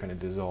those, so it kind of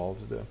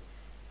dissolves the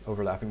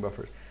overlapping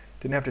buffers.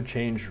 Didn't have to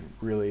change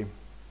really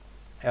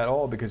at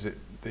all, because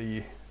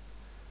the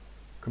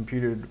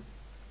computed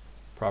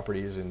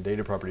properties and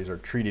data properties are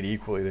treated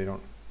equally. They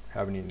don't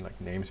have any like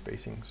name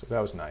spacing, so that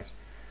was nice.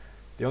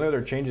 The only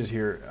other changes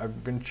here,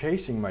 I've been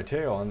chasing my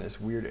tail on this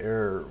weird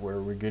error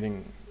where we're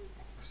getting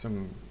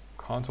some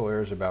console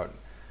errors about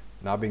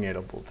not being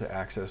able to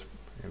access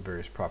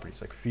various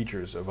properties like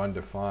features of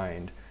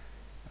undefined.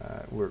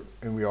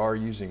 We are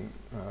using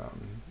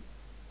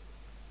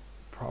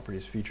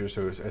properties features,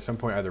 so at some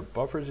point either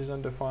buffers is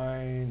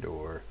undefined,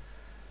 or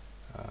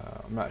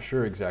I'm not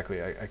sure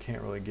exactly. I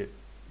can't really get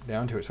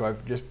down to it. So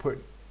I've just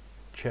put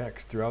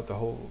checks throughout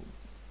all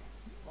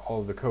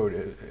of the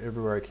code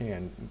everywhere I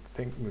can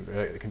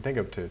think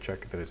of to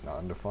check that it's not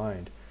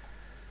undefined.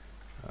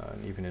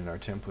 And even in our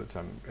templates,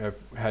 I've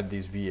had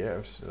these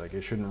VFs, like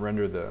it shouldn't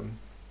render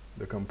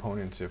the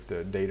components if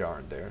the data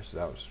aren't there. So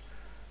that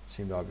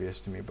seemed obvious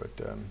to me, but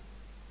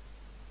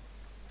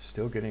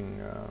still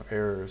getting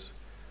errors.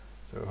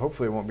 So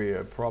hopefully it won't be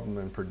a problem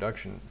in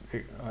production.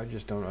 I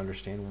just don't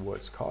understand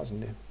what's causing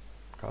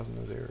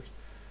those errors.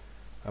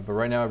 But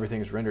right now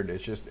everything is rendered.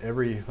 It's just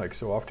every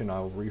so often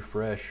I'll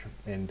refresh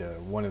and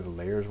one of the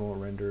layers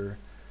won't render,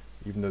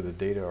 even though the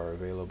data are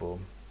available.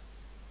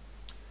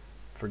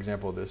 For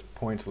example, this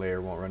points layer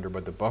won't render,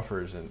 but the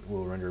buffers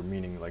will render,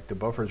 meaning like the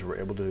buffers were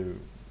able to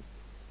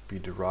be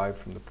derived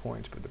from the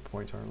points, but the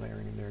points aren't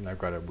layering in there. And I've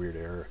got a weird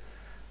error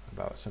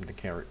about something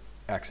can't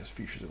access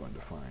features of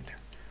undefined.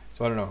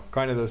 So I don't know,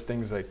 kind of those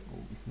things like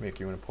make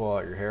you want to pull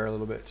out your hair a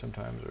little bit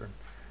sometimes, or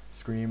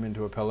scream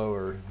into a pillow,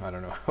 or I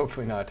don't know,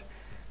 hopefully not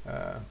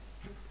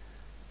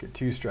get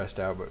too stressed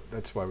out, but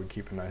that's why we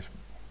keep a nice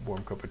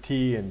warm cup of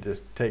tea and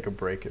just take a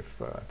break if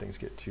things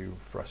get too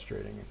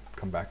frustrating, and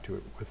come back to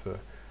it with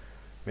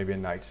maybe a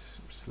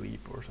night's sleep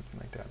or something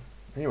like that.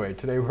 Anyway,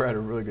 today we're at a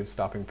really good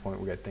stopping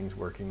point. We got things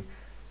working.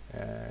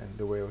 and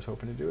the way I was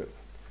hoping to do it.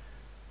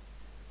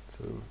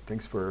 So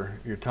thanks for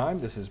your time.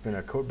 This has been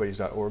a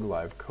CodeBuddies.org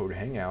live code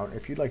hangout.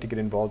 If you'd like to get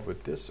involved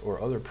with this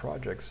or other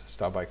projects,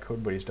 stop by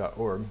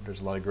CodeBuddies.org. There's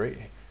a lot of great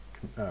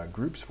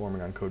groups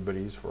forming on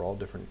CodeBuddies for all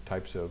different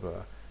types of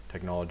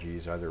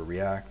technologies, either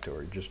React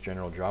or just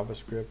general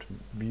JavaScript,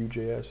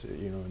 Vue.js,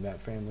 in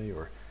that family,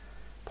 or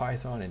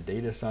Python and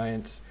data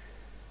science,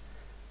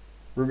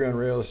 Ruby on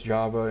Rails,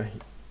 Java,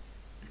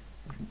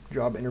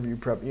 job interview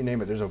prep, you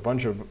name it. There's a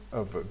bunch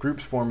of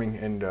groups forming,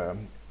 and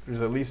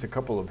there's at least a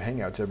couple of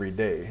hangouts every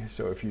day.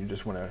 So if you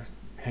just want to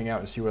hang out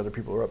and see what other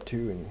people are up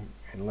to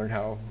and learn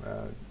how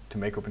to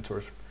make open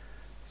source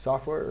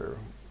software,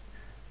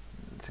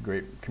 it's a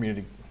great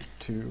community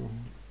to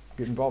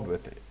get involved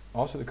with.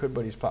 Also, the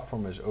CodeBuddies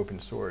platform is open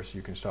source.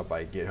 You can stop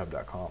by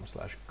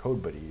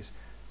github.com/CodeBuddies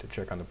to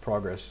check on the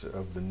progress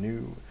of the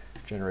new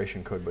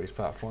generation CodeBuddies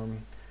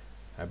platform.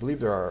 I believe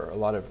there are a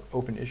lot of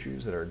open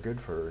issues that are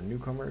good for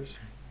newcomers,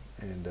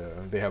 and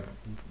they have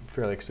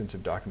fairly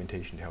extensive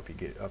documentation to help you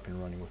get up and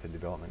running with the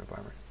development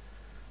environment.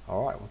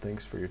 All right, well,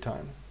 thanks for your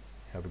time.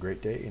 Have a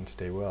great day and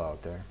stay well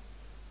out there.